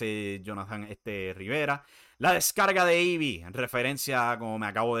renovarse, dice Jonathan Rivera. La descarga de Ivy, en referencia a como me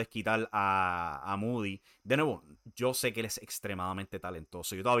acabo de desquitar a Moody. De nuevo, yo sé que él es extremadamente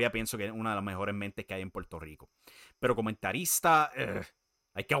talentoso. Yo todavía pienso que es una de las mejores mentes que hay en Puerto Rico. Pero comentarista,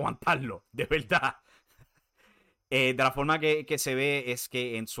 hay que aguantarlo, de verdad. De la forma que se ve es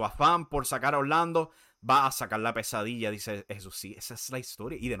que en su afán por sacar a Orlando, va a sacar la pesadilla, dice Jesús. Sí, esa es la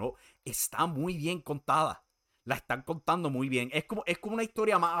historia. Y de nuevo, está muy bien contada. La están contando muy bien. Es como una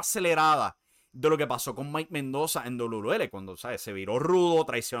historia más acelerada de lo que pasó con Mike Mendoza en WL. Cuando, ¿sabes? Se viró rudo,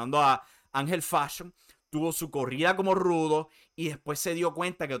 traicionando a Ángel Fashion. Tuvo su corrida como rudo. Y después se dio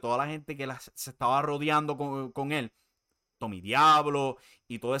cuenta que toda la gente que se estaba rodeando con él, Tommy Diablo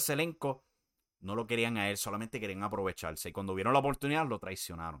y todo ese elenco, no lo querían a él. Solamente querían aprovecharse. Y cuando vieron la oportunidad, lo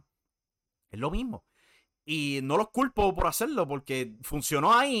traicionaron. Es lo mismo. Y no los culpo por hacerlo, porque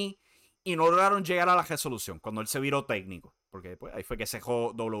funcionó ahí y no lograron llegar a la resolución cuando él se viró técnico. Porque pues, ahí fue que se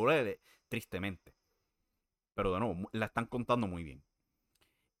dejó WL, tristemente. Pero de nuevo, la están contando muy bien.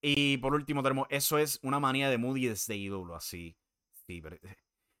 Y por último tenemos, eso es una manía de Moody desde ídolo, así. Sí, pero,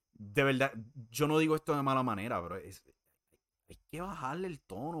 de verdad, yo no digo esto de mala manera, pero hay que bajarle el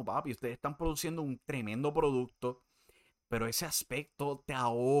tono, papi. Ustedes están produciendo un tremendo producto. pero ese aspecto te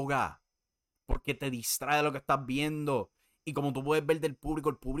ahoga porque te distrae de lo que estás viendo. Y como tú puedes ver del público,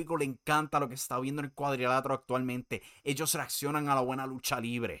 el público le encanta lo que se está viendo en el cuadrilátero actualmente. Ellos reaccionan a la buena lucha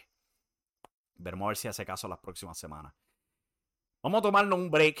libre. Veremos a ver si hace caso las próximas semanas. Vamos a tomarnos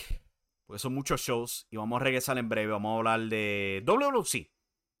un break, porque son muchos shows, y vamos a regresar en breve. Vamos a hablar de WWC,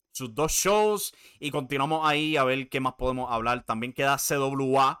 sus 2 shows, y continuamos ahí a ver qué más podemos hablar. También queda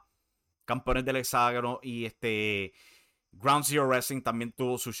CWA, campeones del hexágono, y Ground Zero Wrestling también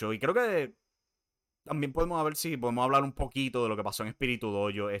tuvo su show. Y creo que también podemos ver si podemos hablar un poquito de lo que pasó en Espíritu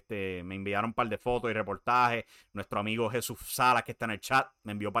Dojo. Me enviaron un par de fotos y reportajes. Nuestro amigo Jesús Salas, que está en el chat,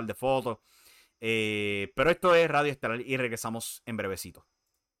 me envió un par de fotos. Pero esto es Radio Estelar y regresamos en brevecito.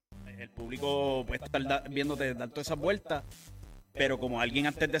 El público puede estar viéndote dar todas esas vueltas, pero como alguien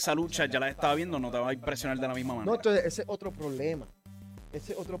antes de esa lucha ya la estaba viendo, no te va a impresionar de la misma manera. No, entonces ese es otro problema.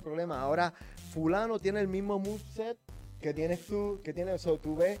 Ahora, fulano tiene el mismo moveset que tienes tú,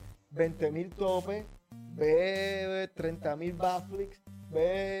 tú ves 20,000 topes, ves 30,000 backflips,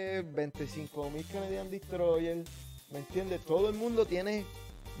 ves 25,000 Canadian Destroyer, ¿me entiendes? Todo el mundo tiene...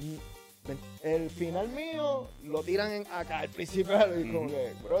 El final mío lo tiran acá al principio y como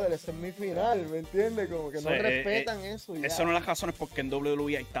que, brother, ese es mi final, ¿me entiendes? Como que no respetan eso. Ya. Esas son las razones porque en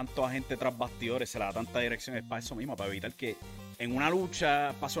WWE hay tanta gente tras bastidores, se le da tanta dirección, es para eso mismo, para evitar que en una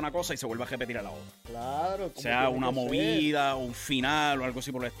lucha pase una cosa y se vuelva a repetir a la otra. Claro. Sea una movida, o un final o algo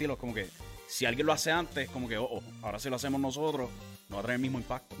así por el estilo, es como que si alguien lo hace antes, como que, ahora si lo hacemos nosotros, no va a tener el mismo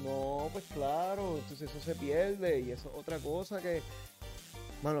impacto. No, pues claro, entonces eso se pierde y eso es otra cosa que...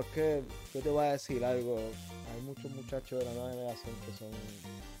 Mano, es que yo te voy a decir algo. Hay muchos muchachos de la nueva generación que están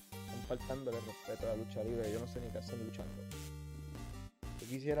faltándole respeto a la lucha libre. Yo no sé ni qué hacen luchando. Yo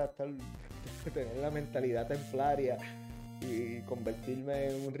quisiera tener la mentalidad templaria y convertirme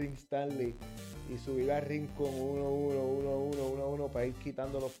en un ring Stanley y subir al ring con uno para ir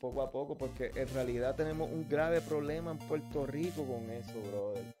quitándolos poco a poco, porque en realidad tenemos un grave problema en Puerto Rico con eso,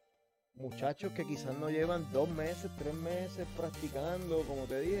 brother. Muchachos que quizás no llevan 2 meses, 3 meses practicando, como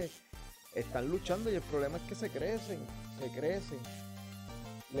te dije, están luchando y el problema es que se crecen,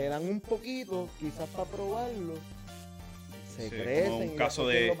 le dan un poquito, quizás para probarlo, se crecen como un y caso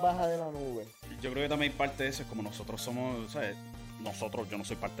los baja de la nube. Yo creo que también parte de eso es como nosotros somos, ¿sabes? Yo no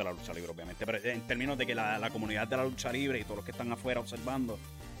soy parte de la lucha libre, obviamente, pero en términos de que la comunidad de la lucha libre y todos los que están afuera observando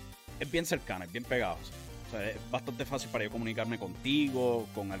es bien cercana, es bien pegada. O sea, es bastante fácil para yo comunicarme contigo,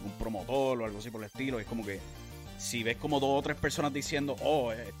 con algún promotor o algo así por el estilo. Es como que si ves como 2 o 3 personas diciendo,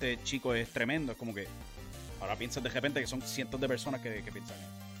 este chico es tremendo, es como que ahora piensas de repente que son cientos de personas que piensan.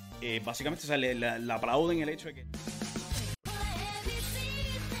 Básicamente, o sea, le aplauden el hecho de que...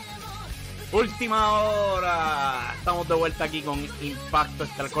 Última hora. Estamos de vuelta aquí con Impacto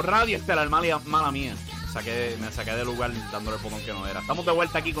Estelar, con Radio Estelar, mala mía. Me saqué del lugar dándole el botón que no era. Estamos de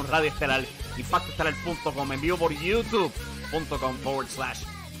vuelta aquí con Radio Estelar, impactoestelar.com, en vivo por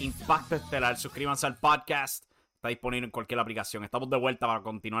youtube.com/Impacto Estelar. Suscríbanse al podcast, está disponible en cualquier aplicación. Estamos de vuelta para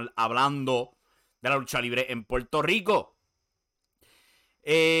continuar hablando de la lucha libre en Puerto Rico.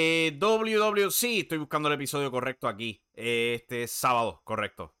 WWC, estoy buscando el episodio correcto aquí. Este es sábado,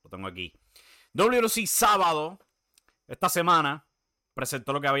 correcto, lo tengo aquí. WWC sábado, esta semana,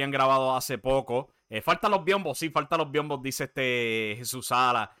 presentó lo que habían grabado hace poco. Faltan los biombos, dice Jesús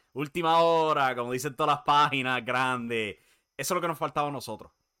Sala. Última hora, como dicen todas las páginas grandes. Eso es lo que nos faltaba a nosotros.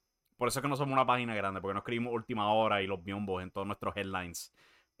 Por eso es que no somos una página grande, porque no escribimos última hora y los biombos en todos nuestros headlines.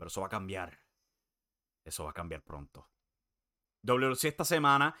 Pero eso va a cambiar. Eso va a cambiar pronto. WC esta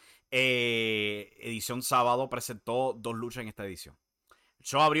semana, edición sábado, presentó 2 luchas en esta edición. El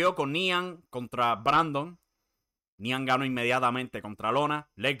show abrió con Nian contra Brandon. Nian ganó inmediatamente contra Lona.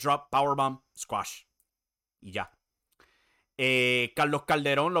 Leg drop, powerbomb, squash. Y ya. Carlos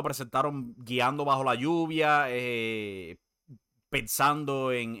Calderón lo presentaron guiando bajo la lluvia.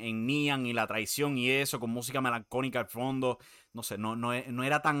 Pensando en Nian y la traición y eso. Con música melancólica al fondo. No sé, no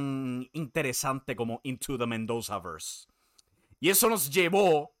era tan interesante como Into the Mendoza-verse. Y eso nos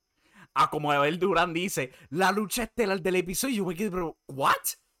llevó a, como Abel Durán dice, la lucha estelar del episodio. Yo me quedé, pero, ¿what?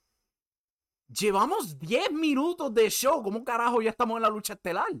 Llevamos 10 minutos de show. ¿Cómo carajo ya estamos en la lucha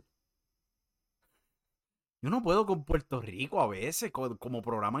estelar? Yo no puedo con Puerto Rico a veces, como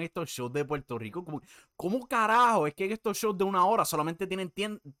programan estos shows de Puerto Rico. ¿Cómo carajo? Es que estos shows de 1 hora solamente tienen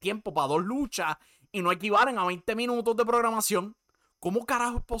tiempo para 2 luchas y no equivalen a 20 minutos de programación. ¿Cómo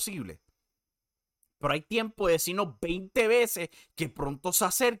carajo es posible? Pero hay tiempo de decirnos 20 veces que pronto se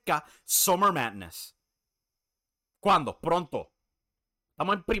acerca Summer Madness. ¿Cuándo? Pronto.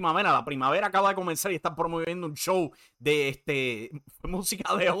 Estamos en primavera. La primavera acaba de comenzar y están promoviendo un show de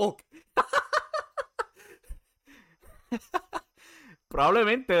música de Hulk.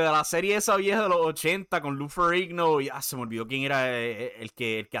 Probablemente de la serie esa vieja de los 80 con Lou Ferrigno. Y se me olvidó quién era el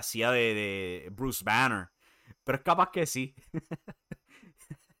que hacía de Bruce Banner. Pero es capaz que sí.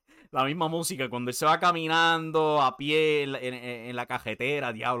 La misma música, cuando él se va caminando a pie en la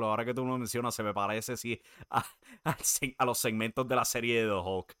cajetera, diablo, ahora que tú lo mencionas, se me parece sí a los segmentos de la serie de The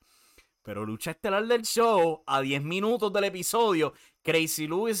Hulk. Pero lucha estelar del show, a 10 minutos del episodio, Crazy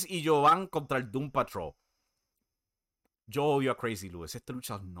Lewis y Jovan contra el Doom Patrol. Yo odio a Crazy Lewis, esta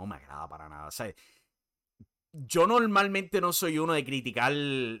lucha no me agrada para nada. O sea, yo normalmente no soy uno de criticar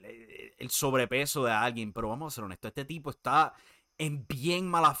el sobrepeso de alguien, pero vamos a ser honestos, este tipo está en bien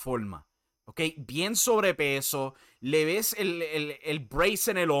mala forma, ¿ok? Bien sobrepeso, le ves el brace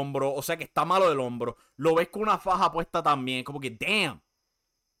en el hombro, o sea que está malo del hombro, lo ves con una faja puesta también, como que, damn,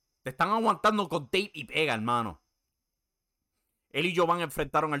 te están aguantando con tape y pega, hermano. Él y Jovan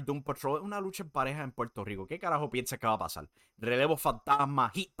enfrentaron al Doom Patrol, una lucha en pareja en Puerto Rico. ¿Qué carajo piensas que va a pasar? Relevo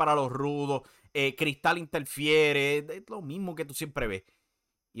fantasma, hit para los rudos, Cristal interfiere, es lo mismo que tú siempre ves.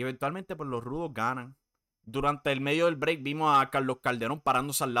 Y eventualmente pues los rudos ganan. Durante el medio del break vimos a Carlos Calderón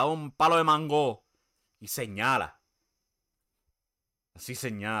parándose al lado de un palo de mango y señala. Así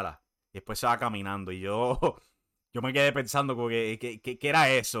señala. Y después se va caminando. Y yo me quedé pensando ¿qué era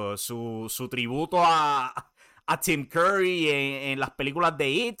eso? Su tributo a Tim Curry en las películas de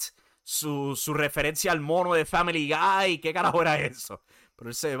It. Su referencia al mono de Family Guy. ¿Qué carajo era eso?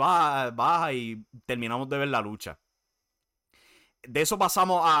 Pero él se baja y terminamos de ver la lucha. De eso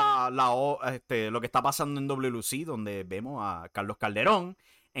pasamos a lo que está pasando en WLC, donde vemos a Carlos Calderón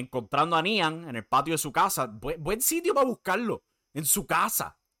encontrando a Nian en el patio de su casa. Buen sitio para buscarlo, en su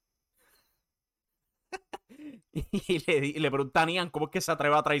casa. y le pregunta a Nian cómo es que se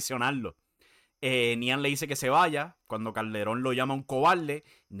atreve a traicionarlo. Nian le dice que se vaya. Cuando Calderón lo llama un cobarde,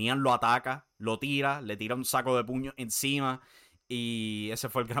 Nian lo ataca, lo tira, le tira un saco de puño encima. Y ese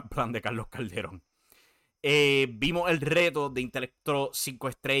fue el gran plan de Carlos Calderón. Vimos el reto de Intelecto 5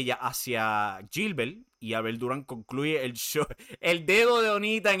 estrellas hacia Gilbert. Y Abel Durán concluye el show. El dedo de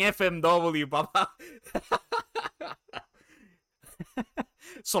Onita en FMW, papá.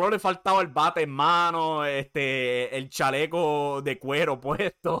 Solo le faltaba el bate en mano, el chaleco de cuero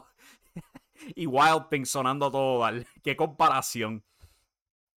puesto. Y Wild Thing sonando a todo dar. Qué comparación.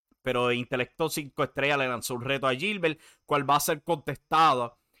 Pero Intelecto 5 estrellas le lanzó un reto a Gilbert, cual va a ser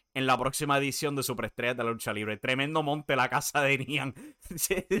contestado en la próxima edición de Superestrellas de la Lucha Libre. Tremendo monte la casa de Nian.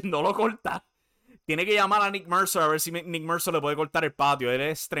 No lo corta. Tiene que llamar a Nick Mercer a ver si Nick Mercer le puede cortar el patio. Él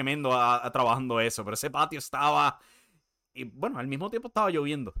es tremendo trabajando eso. Pero ese patio estaba... Y bueno, al mismo tiempo estaba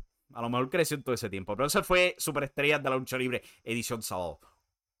lloviendo. A lo mejor creció en todo ese tiempo. Pero ese fue Superestrellas de la Lucha Libre edición sábado.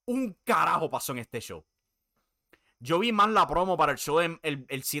 Un carajo pasó en este show. Yo vi más la promo para el show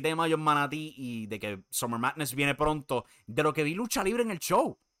el 7 de mayo en Manatí y de que Summer Madness viene pronto de lo que vi lucha libre en el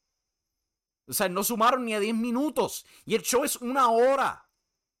show. O sea, no sumaron ni a 10 minutos. Y el show es 1 hora.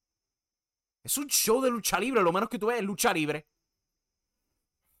 Es un show de lucha libre. Lo menos que tú ves es lucha libre.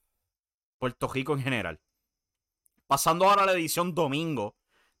 Puerto Rico en general. Pasando ahora a la edición domingo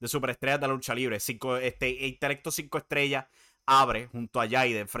de Superestrellas de la Lucha Libre. Intelecto 5 estrellas abre junto a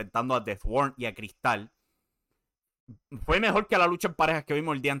Jaide enfrentando a Death Warrant y a Cristal. Fue mejor que la lucha en parejas que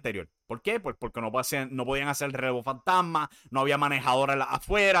vimos el día anterior. ¿Por qué? Pues porque no podían hacer el relevo fantasma, no había manejadores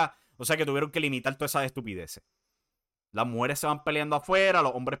afuera, o sea que tuvieron que limitar todas esas estupideces. Las mujeres se van peleando afuera,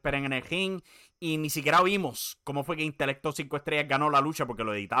 los hombres pelean en el ring, y ni siquiera vimos cómo fue que Intelecto 5 estrellas ganó la lucha porque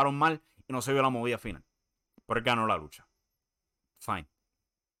lo editaron mal y no se vio la movida final. Pero él ganó la lucha. Fine.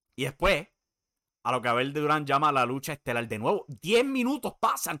 Y después, a lo que Abel Durán llama la lucha estelar de nuevo. 10 minutos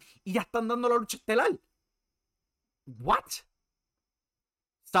pasan y ya están dando la lucha estelar. ¿What?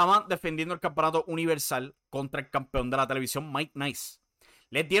 Estaban defendiendo el campeonato universal contra el campeón de la televisión, Mike Nice.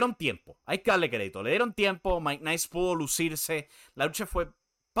 Les dieron tiempo. Hay que darle crédito. Le dieron tiempo. Mike Nice pudo lucirse. La lucha fue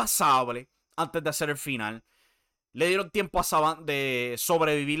pasable antes de hacer el final. Le dieron tiempo a Saban de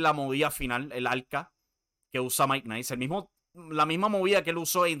sobrevivir la movida final, el arca que usa Mike Nice. La misma movida que él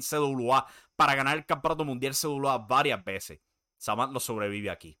usó en CWA para ganar el campeonato mundial CWA varias veces. Saban lo sobrevive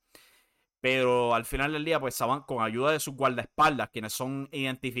aquí. Pero al final del día, pues Saban, con ayuda de sus guardaespaldas, quienes son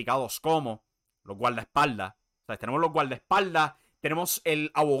identificados como los guardaespaldas. O sea, tenemos los guardaespaldas, tenemos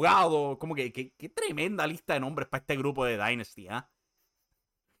el abogado. Como que qué tremenda lista de nombres para este grupo de Dynasty,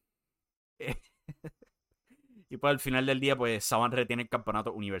 Y pues al final del día, pues Saban retiene el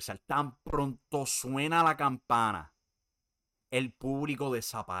campeonato universal. Tan pronto suena la campana, el público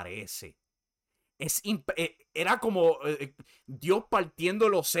desaparece. Era como Dios partiendo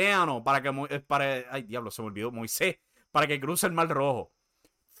el océano para que... ay, diablo, se me olvidó. Moisés, para que cruce el Mar Rojo.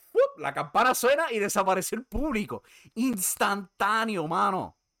 ¡Uh! la campana suena y desapareció el público. Instantáneo,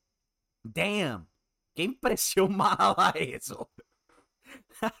 mano. Damn. Qué impresión más da eso.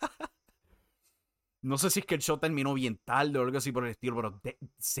 No sé si es que el show terminó bien tarde o algo así por el estilo, pero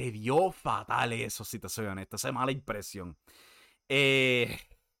se vio fatal eso, si te soy honesto. Esa mala impresión.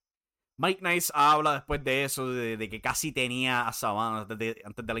 Mike Nice habla después de eso, de que casi tenía a Savant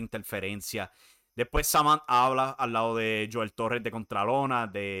antes de la interferencia. Después Savant habla al lado de Joel Torres de Contralona,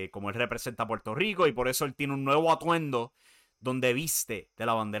 de cómo él representa a Puerto Rico, y por eso él tiene un nuevo atuendo donde viste de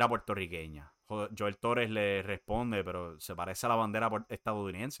la bandera puertorriqueña. Joel Torres le responde, pero se parece a la bandera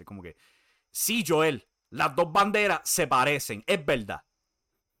estadounidense. Como que, sí, Joel, las dos banderas se parecen, es verdad.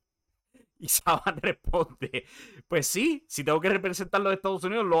 Y Saban responde, pues sí, si tengo que representar los Estados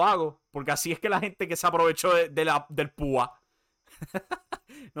Unidos, lo hago. Porque así es que la gente que se aprovechó del PUA.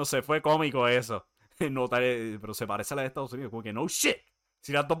 No sé, fue cómico eso. No, pero se parece a la de Estados Unidos. Como que no shit.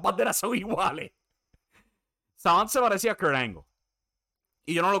 Si las dos banderas son iguales. Saban se parecía a Kurt Angle.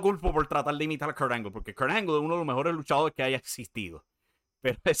 Y yo no lo culpo por tratar de imitar a Kurt Angle. Porque Kurt Angle es uno de los mejores luchadores que haya existido.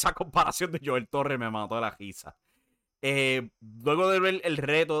 Pero esa comparación de Joel Torres me mató de la risa. Luego de ver el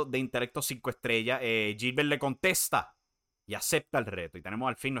reto de Intelecto 5 estrellas, Gilbert le contesta y acepta el reto. Y tenemos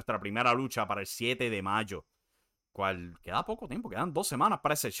al fin nuestra primera lucha para el 7 de mayo. Cual queda poco tiempo, quedan 2 semanas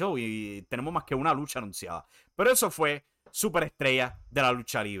para ese show y tenemos más que una lucha anunciada. Pero eso fue superestrella de la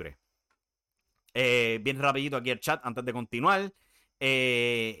lucha libre. Bien rapidito aquí el chat antes de continuar.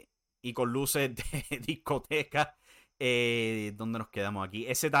 Y con luces de discoteca. ¿Dónde nos quedamos aquí?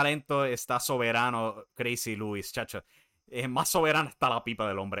 Ese talento está soberano, Crazy Luis, chacho. Más soberana está la pipa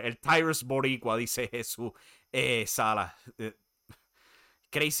del hombre. El Tyrus Boricua, dice Jesús Sala.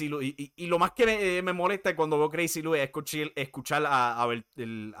 Crazy Luis. Y lo más que me molesta cuando veo Crazy Luis es escuchar a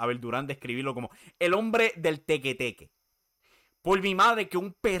Abel Durán describirlo como el hombre del teque-teque. Por mi madre que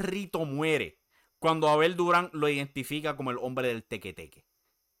un perrito muere cuando Abel Durán lo identifica como el hombre del teque-teque.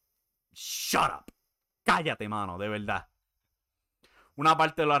 Shut up. Cállate, mano, de verdad. Una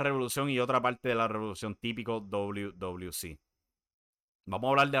parte de la revolución y otra parte de la revolución típico WWC. Vamos a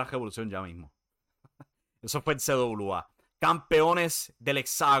hablar de la revolución ya mismo. Eso fue el CWA. Campeones del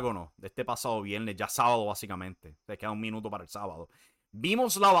hexágono de este pasado viernes, ya sábado básicamente. Se queda un minuto para el sábado.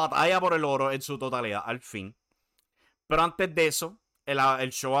 Vimos la batalla por el oro en su totalidad, al fin. Pero antes de eso,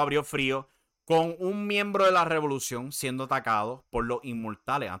 el show abrió frío con un miembro de la revolución siendo atacado por los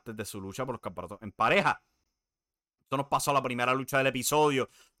inmortales antes de su lucha por los campeonatos en pareja. Esto nos pasó a la primera lucha del episodio,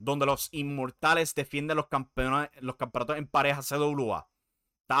 donde los inmortales defienden los campeonatos en pareja CWA.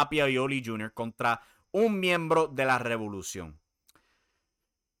 Tapia y Oli Jr. contra un miembro de la revolución.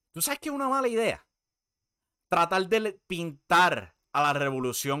 ¿Tú sabes que es una mala idea? Tratar de pintar a la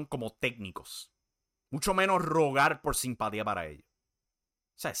revolución como técnicos. Mucho menos rogar por simpatía para ellos.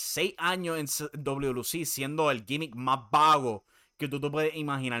 O sea, 6 años en WLC siendo el gimmick más vago que tú te puedes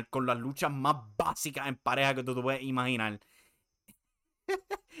imaginar, con las luchas más básicas en pareja que tú te puedes imaginar.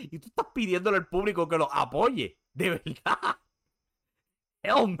 Y tú estás pidiéndole al público que lo apoye. De verdad.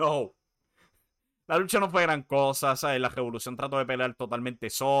 Hell no. La lucha no fue gran cosa, ¿sabes? La revolución trató de pelear totalmente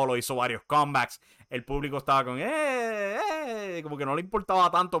solo, hizo varios comebacks. El público estaba con como que no le importaba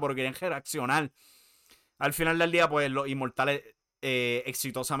tanto, pero querían reaccionar. Al final del día, pues los inmortales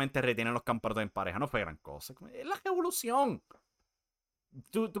exitosamente retienen los campeonatos en pareja. No fue gran cosa. Es la revolución.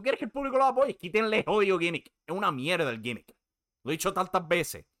 ¿Tú quieres que el público lo apoye? Quítenle odio gimmick. Es una mierda el gimmick. Lo he dicho tantas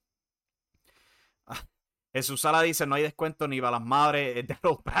veces. Jesús Sala dice, no hay descuento ni para las madres de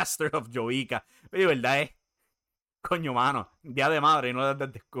los Bastard of Joica. Oye, ¿verdad? Coño, mano. Día de madre y no de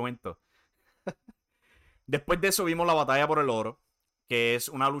descuento. Después de eso vimos la batalla por el oro, que es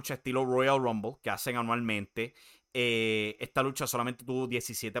una lucha estilo Royal Rumble que hacen anualmente. Esta lucha solamente tuvo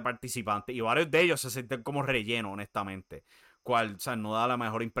 17 participantes y varios de ellos se sienten como relleno, honestamente. Cual, o sea, no da la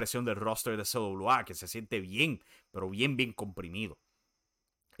mejor impresión del roster de CWA, que se siente bien, pero bien comprimido.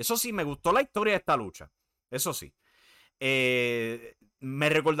 Eso sí, me gustó la historia de esta lucha. Eso sí. Me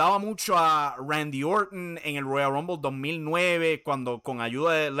recordaba mucho a Randy Orton en el Royal Rumble 2009, cuando con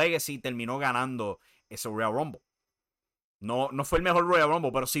ayuda de Legacy terminó ganando ese Royal Rumble. No fue el mejor Royal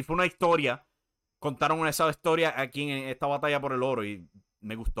Rumble, pero sí fue una historia. Contaron esa historia aquí en esta batalla por el oro y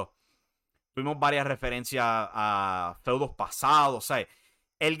me gustó. Tuvimos varias referencias a feudos pasados, ¿sabes?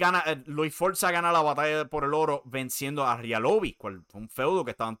 Luis Forza gana la batalla por el oro venciendo a Rialobi, cual fue un feudo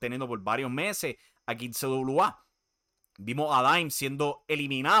que estaban teniendo por varios meses aquí en CWA. Vimos a Dime siendo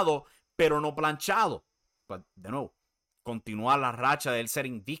eliminado, pero no planchado. Pues, de nuevo, continúa la racha de él ser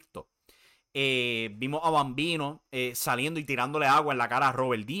invicto. Vimos a Bambino saliendo y tirándole agua en la cara a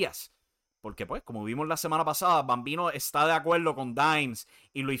Robert Díaz. Porque pues, como vimos la semana pasada, Bambino está de acuerdo con Dimes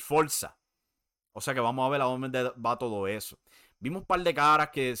y Luis Forza. O sea que vamos a ver a dónde va todo eso. Vimos un par de caras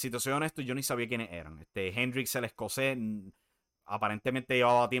que, si te soy honesto, yo ni sabía quiénes eran. Hendrix, el escocés, aparentemente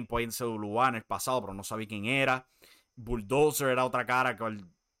llevaba tiempo ahí en CWA en el pasado, pero no sabía quién era. Bulldozer era otra cara que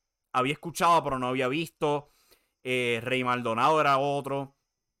había escuchado, pero no había visto. Rey Maldonado era otro.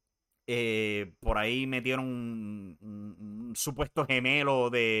 Por ahí metieron un supuesto gemelo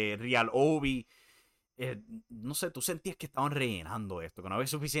de Real Obi. No sé, tú sentías que estaban rellenando esto, que no había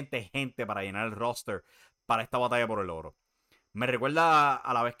suficiente gente para llenar el roster para esta batalla por el oro. Me recuerda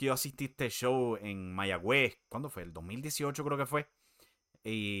a la vez que yo asistí a este show en Mayagüez. ¿Cuándo fue? El 2018 creo que fue.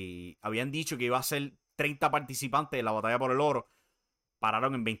 Y habían dicho que iba a ser 30 participantes de la batalla por el oro.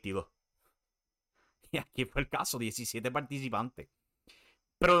 Pararon en 22. Y aquí fue el caso, 17 participantes.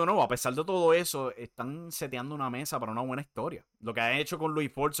 Pero de nuevo, a pesar de todo eso, están seteando una mesa para una buena historia. Lo que han hecho con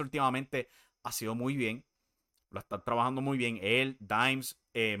Luis Forza últimamente ha sido muy bien. Lo están trabajando muy bien. Él, Dimes,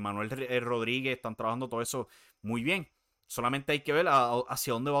 Manuel Rodríguez, están trabajando todo eso muy bien. Solamente hay que ver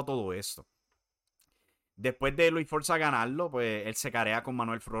hacia dónde va todo esto. Después de Luis Forza ganarlo, pues él se carea con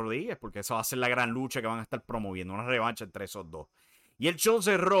Manuel Rodríguez, porque eso va a ser la gran lucha que van a estar promoviendo, una revancha entre esos dos. Y el show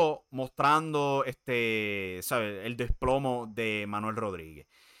cerró mostrando ¿sabes? El desplomo de Manuel Rodríguez.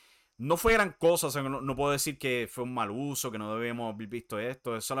 No fue gran cosa, o sea, no puedo decir que fue un mal uso, que no debemos haber visto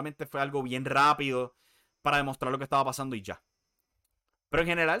esto. Solamente fue algo bien rápido para demostrar lo que estaba pasando y ya. Pero en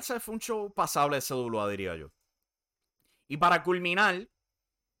general, ¿sabes? Fue un show pasable de CWA, diría yo. Y para culminar,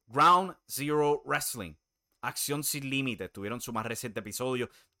 Ground Zero Wrestling. Acción sin límites. Tuvieron su más reciente episodio,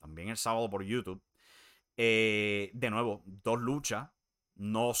 también el sábado por YouTube. De nuevo, 2 luchas.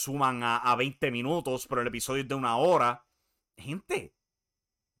 No suman a 20 minutos, pero el episodio es de 1 hora. Gente,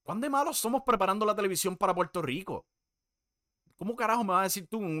 ¿cuán de malos somos preparando la televisión para Puerto Rico? ¿Cómo carajo me vas a decir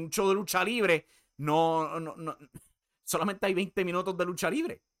tú un show de lucha libre? No. Solamente hay 20 minutos de lucha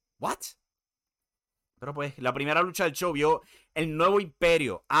libre. ¿What? Pero pues, la primera lucha del show vio el nuevo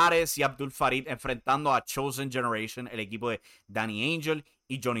imperio, Ares y Abdul Farid, enfrentando a Chosen Generation, el equipo de Danny Angel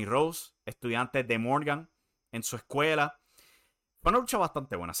y Johnny Rose, estudiantes de Morgan en su escuela. Fue una lucha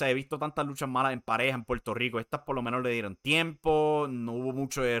bastante buena. O sea, he visto tantas luchas malas en pareja en Puerto Rico. Estas por lo menos le dieron tiempo. No hubo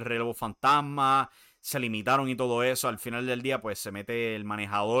mucho de relevo fantasma. Se limitaron y todo eso. Al final del día, pues se mete el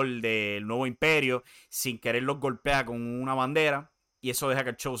manejador del nuevo imperio. Sin querer los golpea con una bandera. Y eso deja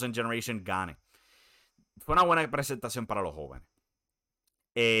que el Chosen Generation gane. Fue una buena presentación para los jóvenes.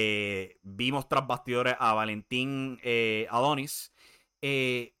 Vimos tras bastidores a Valentín Adonis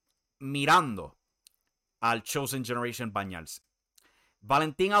mirando al Chosen Generation bañarse.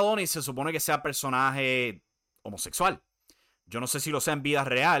 Valentín Adonis se supone que sea personaje homosexual. Yo no sé si lo sea en vida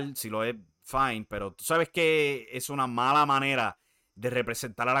real, si lo es, fine, pero tú sabes que es una mala manera de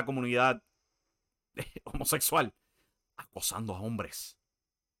representar a la comunidad homosexual acosando a hombres.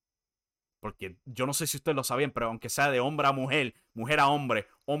 Porque yo no sé si ustedes lo sabían, pero aunque sea de hombre a mujer, mujer a hombre,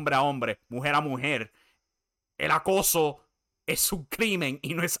 mujer a mujer, el acoso es un crimen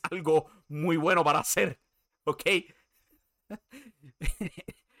y no es algo muy bueno para hacer. ¿Ok?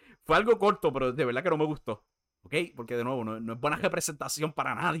 Fue algo corto, pero de verdad que no me gustó. ¿Ok? Porque de nuevo, no es buena representación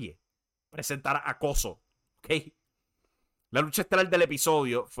para nadie presentar acoso. ¿Ok? La lucha estelar del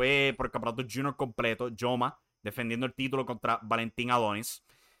episodio fue por el campeonato junior completo. Yoma defendiendo el título contra Valentín Adonis.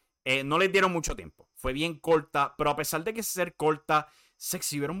 No les dieron mucho tiempo. Fue bien corta, pero a pesar de que ser corta, se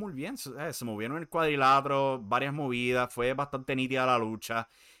exhibieron muy bien. Se movieron en el cuadrilátero, varias movidas. Fue bastante nítida la lucha.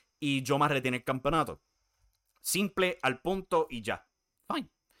 Y Yoma retiene el campeonato. Simple, al punto y ya. Fine.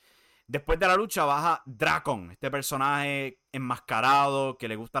 Después de la lucha baja Dracon, este personaje enmascarado que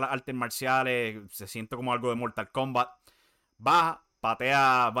le gusta las artes marciales, se siente como algo de Mortal Kombat. Baja,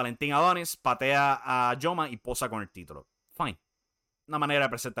 patea a Valentín Adonis, patea a Yoma y posa con el título. Fine. Una manera de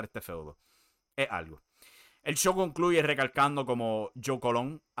presentar este feudo. Es algo. El show concluye recalcando como Joe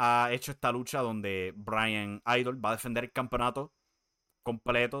Colón ha hecho esta lucha donde Brian Idol va a defender el campeonato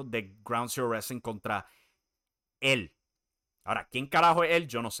completo de Ground Zero Wrestling contra él. Ahora, ¿quién carajo es él?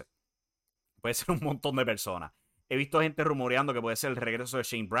 Yo no sé. Puede ser un montón de personas. He visto gente rumoreando que puede ser el regreso de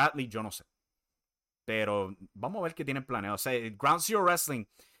Shane Bradley. Yo no sé. Pero vamos a ver qué tienen planeado. O sea, Ground Zero Wrestling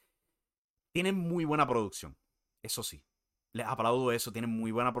tiene muy buena producción. Eso sí. Les aplaudo eso. Tienen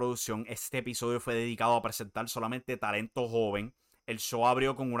muy buena producción. Este episodio fue dedicado a presentar solamente talento joven. El show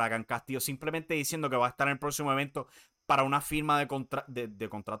abrió con Huracán Castillo simplemente diciendo que va a estar en el próximo evento para una firma de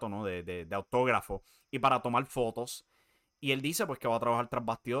contrato, no, de autógrafo y para tomar fotos. Y él dice pues que va a trabajar tras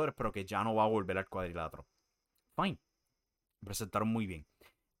bastidores, pero que ya no va a volver al cuadrilátero. Fine. Presentaron muy bien.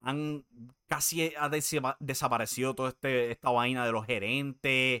 casi ha desaparecido toda esta vaina de los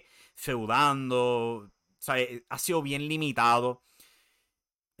gerentes feudando. O sea, ha sido bien limitado.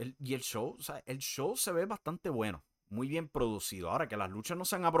 Y el show, o sea, el show se ve bastante bueno. Muy bien producido. Ahora que las luchas no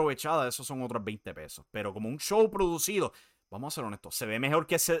se han aprovechado, esos son otros 20 pesos. Pero como un show producido, vamos a ser honestos, se ve mejor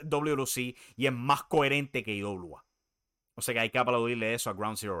que ese WWC y es más coherente que IWA. O sea que hay que aplaudirle eso a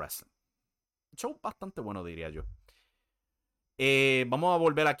Ground Zero Wrestling. Show bastante bueno, diría yo. Vamos a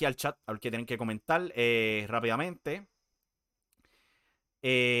volver aquí al chat, a ver qué tienen que comentar rápidamente.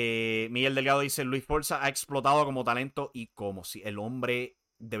 Miguel Delgado dice: Luis Forza ha explotado como talento y como si el hombre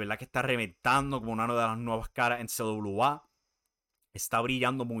de verdad que está reventando como una de las nuevas caras en CWA. Está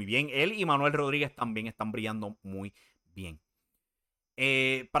brillando muy bien. Él y Manuel Rodríguez también están brillando muy bien.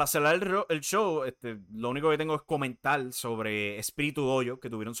 Para cerrar el show, lo único que tengo es comentar sobre Espíritu Dojo, que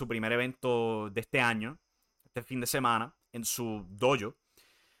tuvieron su primer evento de este año, este fin de semana, en su dojo,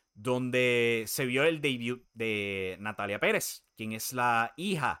 donde se vio el debut de Natalia Pérez, quien es la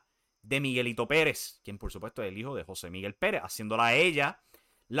hija de Miguelito Pérez, quien por supuesto es el hijo de José Miguel Pérez, haciéndola a ella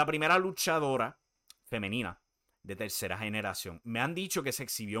la primera luchadora femenina de tercera generación. Me han dicho que se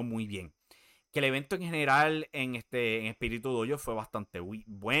exhibió muy bien, que el evento en general en Espíritu Dojo fue bastante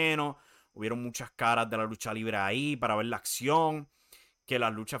bueno. Hubieron muchas caras de la lucha libre ahí para ver la acción, que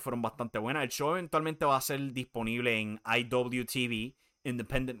las luchas fueron bastante buenas. El show eventualmente va a ser disponible en IWTV,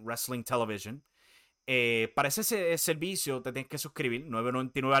 Independent Wrestling Television. Para ese servicio te tienes que suscribir,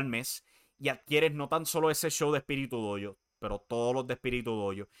 $9.99 al mes, y adquieres no tan solo ese show de Espíritu Dojo, pero todos los de Espíritu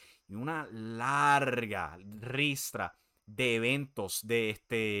Dojo y una larga ristra de eventos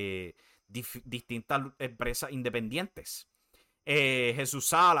de distintas empresas independientes. Jesús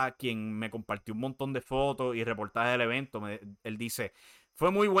Sala, quien me compartió un montón de fotos y reportajes del evento, él dice: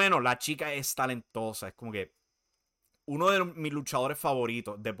 fue muy bueno, la chica es talentosa. Es como que uno de mis luchadores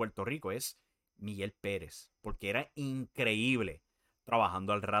favoritos de Puerto Rico es Miguel Pérez, porque era increíble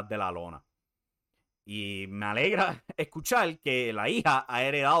trabajando al ras de la lona. Y me alegra escuchar que la hija ha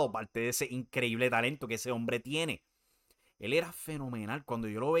heredado parte de ese increíble talento que ese hombre tiene. Él era fenomenal. Cuando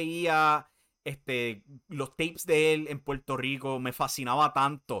yo lo veía, los tapes de él en Puerto Rico, me fascinaba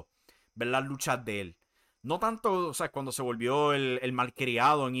tanto ver las luchas de él. No tanto, o sea, cuando se volvió el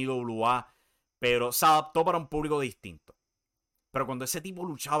malcriado en IWA, pero se adaptó para un público distinto. Pero cuando ese tipo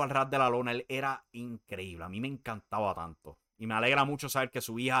luchaba al ras de la lona, él era increíble. A mí me encantaba tanto. Y me alegra mucho saber que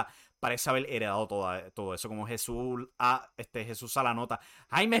su hija parece haber heredado todo eso. Como Jesús Salanota.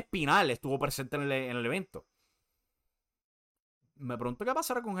 Jaime Espinal estuvo presente en el evento. Me pregunto qué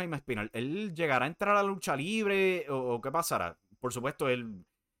pasará con Jaime Espinal. ¿Él llegará a entrar a la lucha libre o qué pasará? Por supuesto, él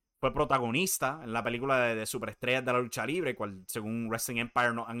fue protagonista en la película de Superestrellas de la lucha libre, cual según Wrestling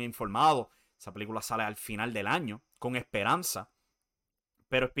Empire nos han informado, esa película sale al final del año, con esperanza.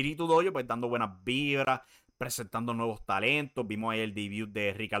 Pero Espíritu Dojo, pues dando buenas vibras, presentando nuevos talentos. Vimos ahí el debut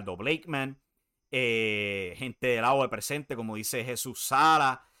de Ricardo Blakeman. Gente del agua presente, como dice Jesús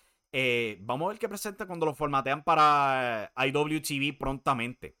Sala. Vamos a ver qué presenta cuando lo formatean para IWTV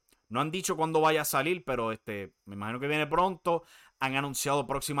prontamente. No han dicho cuándo vaya a salir, pero me imagino que viene pronto. Han anunciado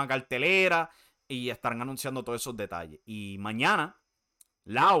próxima cartelera y estarán anunciando todos esos detalles. Y mañana,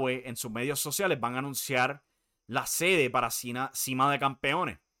 la UE en sus medios sociales van a anunciar la sede para Cima de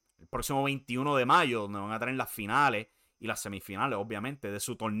Campeones. El próximo 21 de mayo, donde van a tener las finales y las semifinales, obviamente, de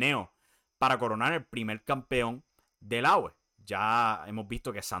su torneo para coronar el primer campeón del AWE. Ya hemos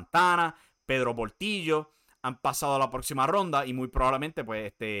visto que Santana, Pedro Portillo han pasado a la próxima ronda y muy probablemente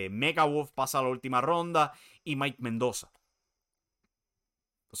pues Mega Wolf pasa a la última ronda y Mike Mendoza.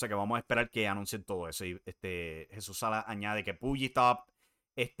 O sea que vamos a esperar que anuncien todo eso. Y Jesús Sala añade que Puggy estaba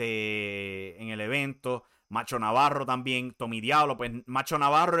en el evento. Macho Navarro también, Tommy Diablo. Pues Macho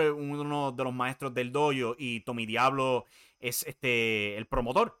Navarro es uno de los maestros del dojo y Tommy Diablo es el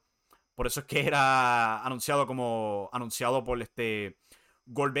promotor. Por eso es que era anunciado por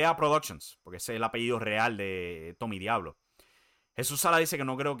Golbea Productions, porque ese es el apellido real de Tommy Diablo. Jesús Sala dice que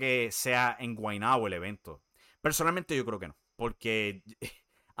no creo que sea en Guaynabo el evento. Personalmente yo creo que no, porque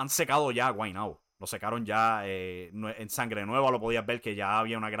han secado ya a Guaynabo. Lo secaron ya en Sangre Nueva, lo podías ver que ya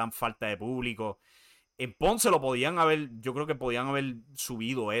había una gran falta de público. En Ponce yo creo que podían haber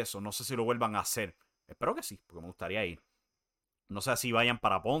subido eso. No sé si lo vuelvan a hacer. Espero que sí, porque me gustaría ir. No sé si vayan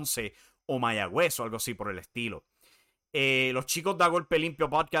para Ponce o Mayagüez o algo así por el estilo. Los chicos de A Golpe Limpio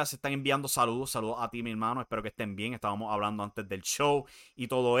Podcast están enviando saludos. Saludos a ti, mi hermano. Espero que estén bien. Estábamos hablando antes del show y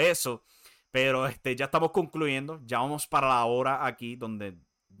todo eso. Pero ya estamos concluyendo. Ya vamos para la hora aquí donde...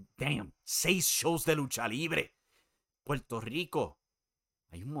 Damn, 6 shows de lucha libre. Puerto Rico.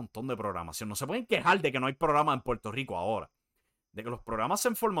 Hay un montón de programación. No se pueden quejar de que no hay programa en Puerto Rico ahora. de que los programas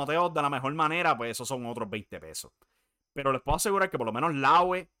sean formateados de la mejor manera, pues esos son otros 20 pesos. Pero les puedo asegurar que por lo menos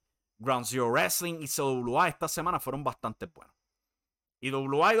LAWE, Ground Zero Wrestling y CWA esta semana fueron bastante buenos. Y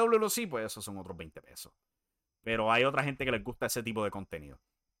WA y WLC, pues esos son otros 20 pesos. Pero hay otra gente que les gusta ese tipo de contenido.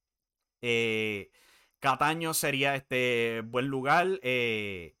 Cataño sería buen lugar,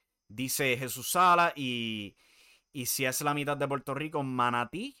 dice Jesús Sala. Y si es la mitad de Puerto Rico,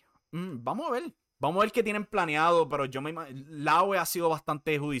 Manatí, vamos a ver qué tienen planeado. Pero LAWE ha sido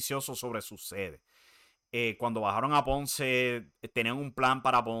bastante judicioso sobre su sede. Cuando bajaron a Ponce, tenían un plan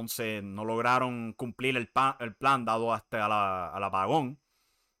para Ponce, no lograron cumplir el plan dado hasta al apagón.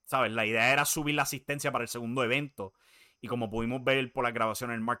 ¿Sabes? La idea era subir la asistencia para el segundo evento. Y como pudimos ver por la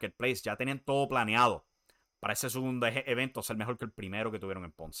grabación en el Marketplace, ya tenían todo planeado para ese segundo evento ser mejor que el primero que tuvieron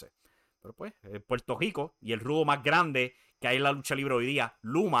en Ponce. Pero pues, Puerto Rico y el rudo más grande que hay en la lucha libre hoy día,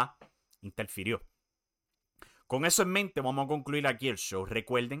 Luma, interfirió. Con eso en mente, vamos a concluir aquí el show.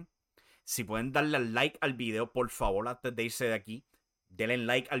 Recuerden, si pueden darle like al video, por favor, antes de irse de aquí, denle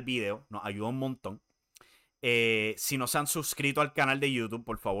like al video, nos ayuda un montón. Si no se han suscrito al canal de YouTube,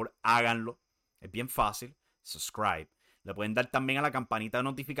 por favor, háganlo. Es bien fácil. Subscribe. Le pueden dar también a la campanita de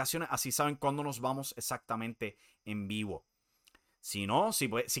notificaciones, así saben cuándo nos vamos exactamente en vivo. Si no, si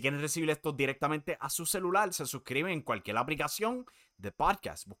quieren recibir esto directamente a su celular, se suscriben en cualquier aplicación de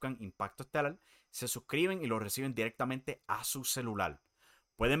podcast. Buscan Impacto Estelar, se suscriben y lo reciben directamente a su celular.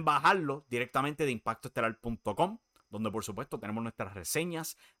 Pueden bajarlo directamente de impactoestelar.com, donde por supuesto tenemos nuestras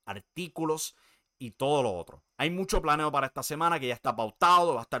reseñas, artículos y todo lo otro. Hay mucho planeo para esta semana que ya está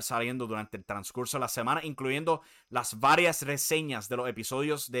pautado, va a estar saliendo durante el transcurso de la semana, incluyendo las varias reseñas de los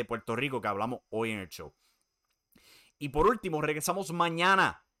episodios de Puerto Rico que hablamos hoy en el show. Y por último, regresamos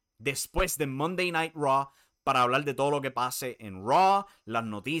mañana, después de Monday Night Raw, para hablar de todo lo que pase en Raw, las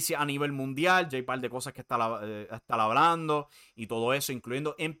noticias a nivel mundial, ya hay un par de cosas que está hablando y todo eso,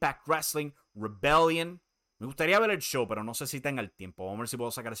 incluyendo Impact Wrestling, Rebellion. Me gustaría ver el show, pero no sé si tenga el tiempo. Vamos a ver si puedo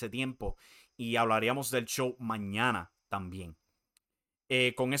sacar ese tiempo y hablaríamos del show mañana también.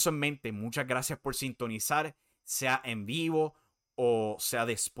 Con eso en mente, muchas gracias por sintonizar, sea en vivo o sea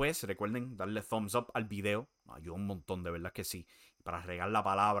después. Recuerden darle thumbs up al video, me ayuda un montón, de verdad que sí. Para regar la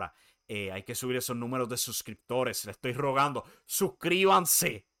palabra, hay que subir esos números de suscriptores. Les estoy rogando,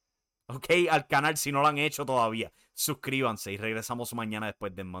 suscríbanse, ¿ok? Al canal si no lo han hecho todavía. Suscríbanse y regresamos mañana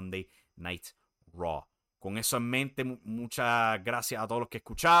después de Monday Night Raw. Con eso en mente, muchas gracias a todos los que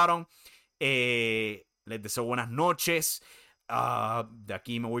escucharon. Les deseo buenas noches. De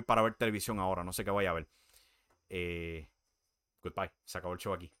aquí me voy para ver televisión ahora. No sé qué voy a ver. Goodbye. Se acabó el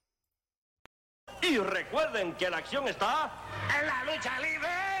show aquí. Y recuerden que la acción está en la lucha libre.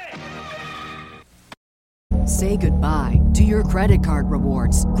 Say goodbye to your credit card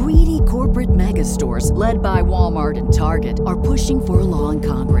rewards. Greedy corporate mega stores, led by Walmart and Target, are pushing for a law in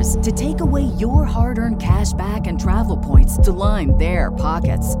Congress to take away your hard-earned cash back and travel points to line their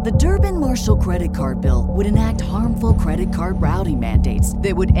pockets. The Durbin-Marshall credit card bill would enact harmful credit card routing mandates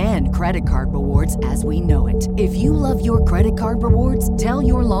that would end credit card rewards as we know it. If you love your credit card rewards, tell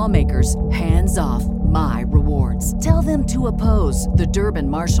your lawmakers, hands off my rewards. Tell them to oppose the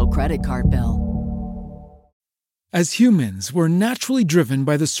Durbin-Marshall credit card bill. As humans, we're naturally driven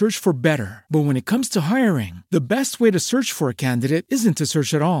by the search for better. But when it comes to hiring, the best way to search for a candidate isn't to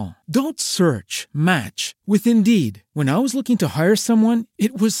search at all. Don't search, match with Indeed. When I was looking to hire someone,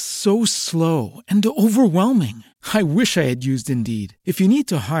 it was so slow and overwhelming. I wish I had used Indeed. If you need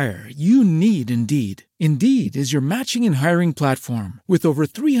to hire, you need Indeed. Indeed is your matching and hiring platform with over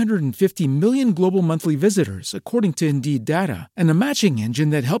 350 million global monthly visitors, according to Indeed data, and a matching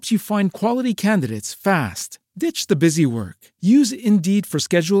engine that helps you find quality candidates fast. Ditch the busy work. Use Indeed for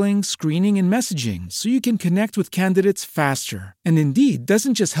scheduling, screening, and messaging so you can connect with candidates faster. And Indeed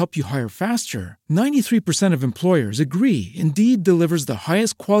doesn't just help you hire faster. 93% of employers agree Indeed delivers the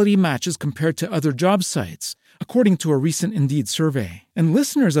highest quality matches compared to other job sites, according to a recent Indeed survey. And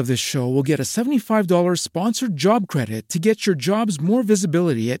listeners of this show will get a $75 sponsored job credit to get your jobs more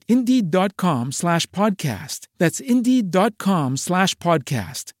visibility at Indeed.com/podcast. That's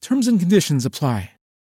Indeed.com/podcast. Terms and conditions apply.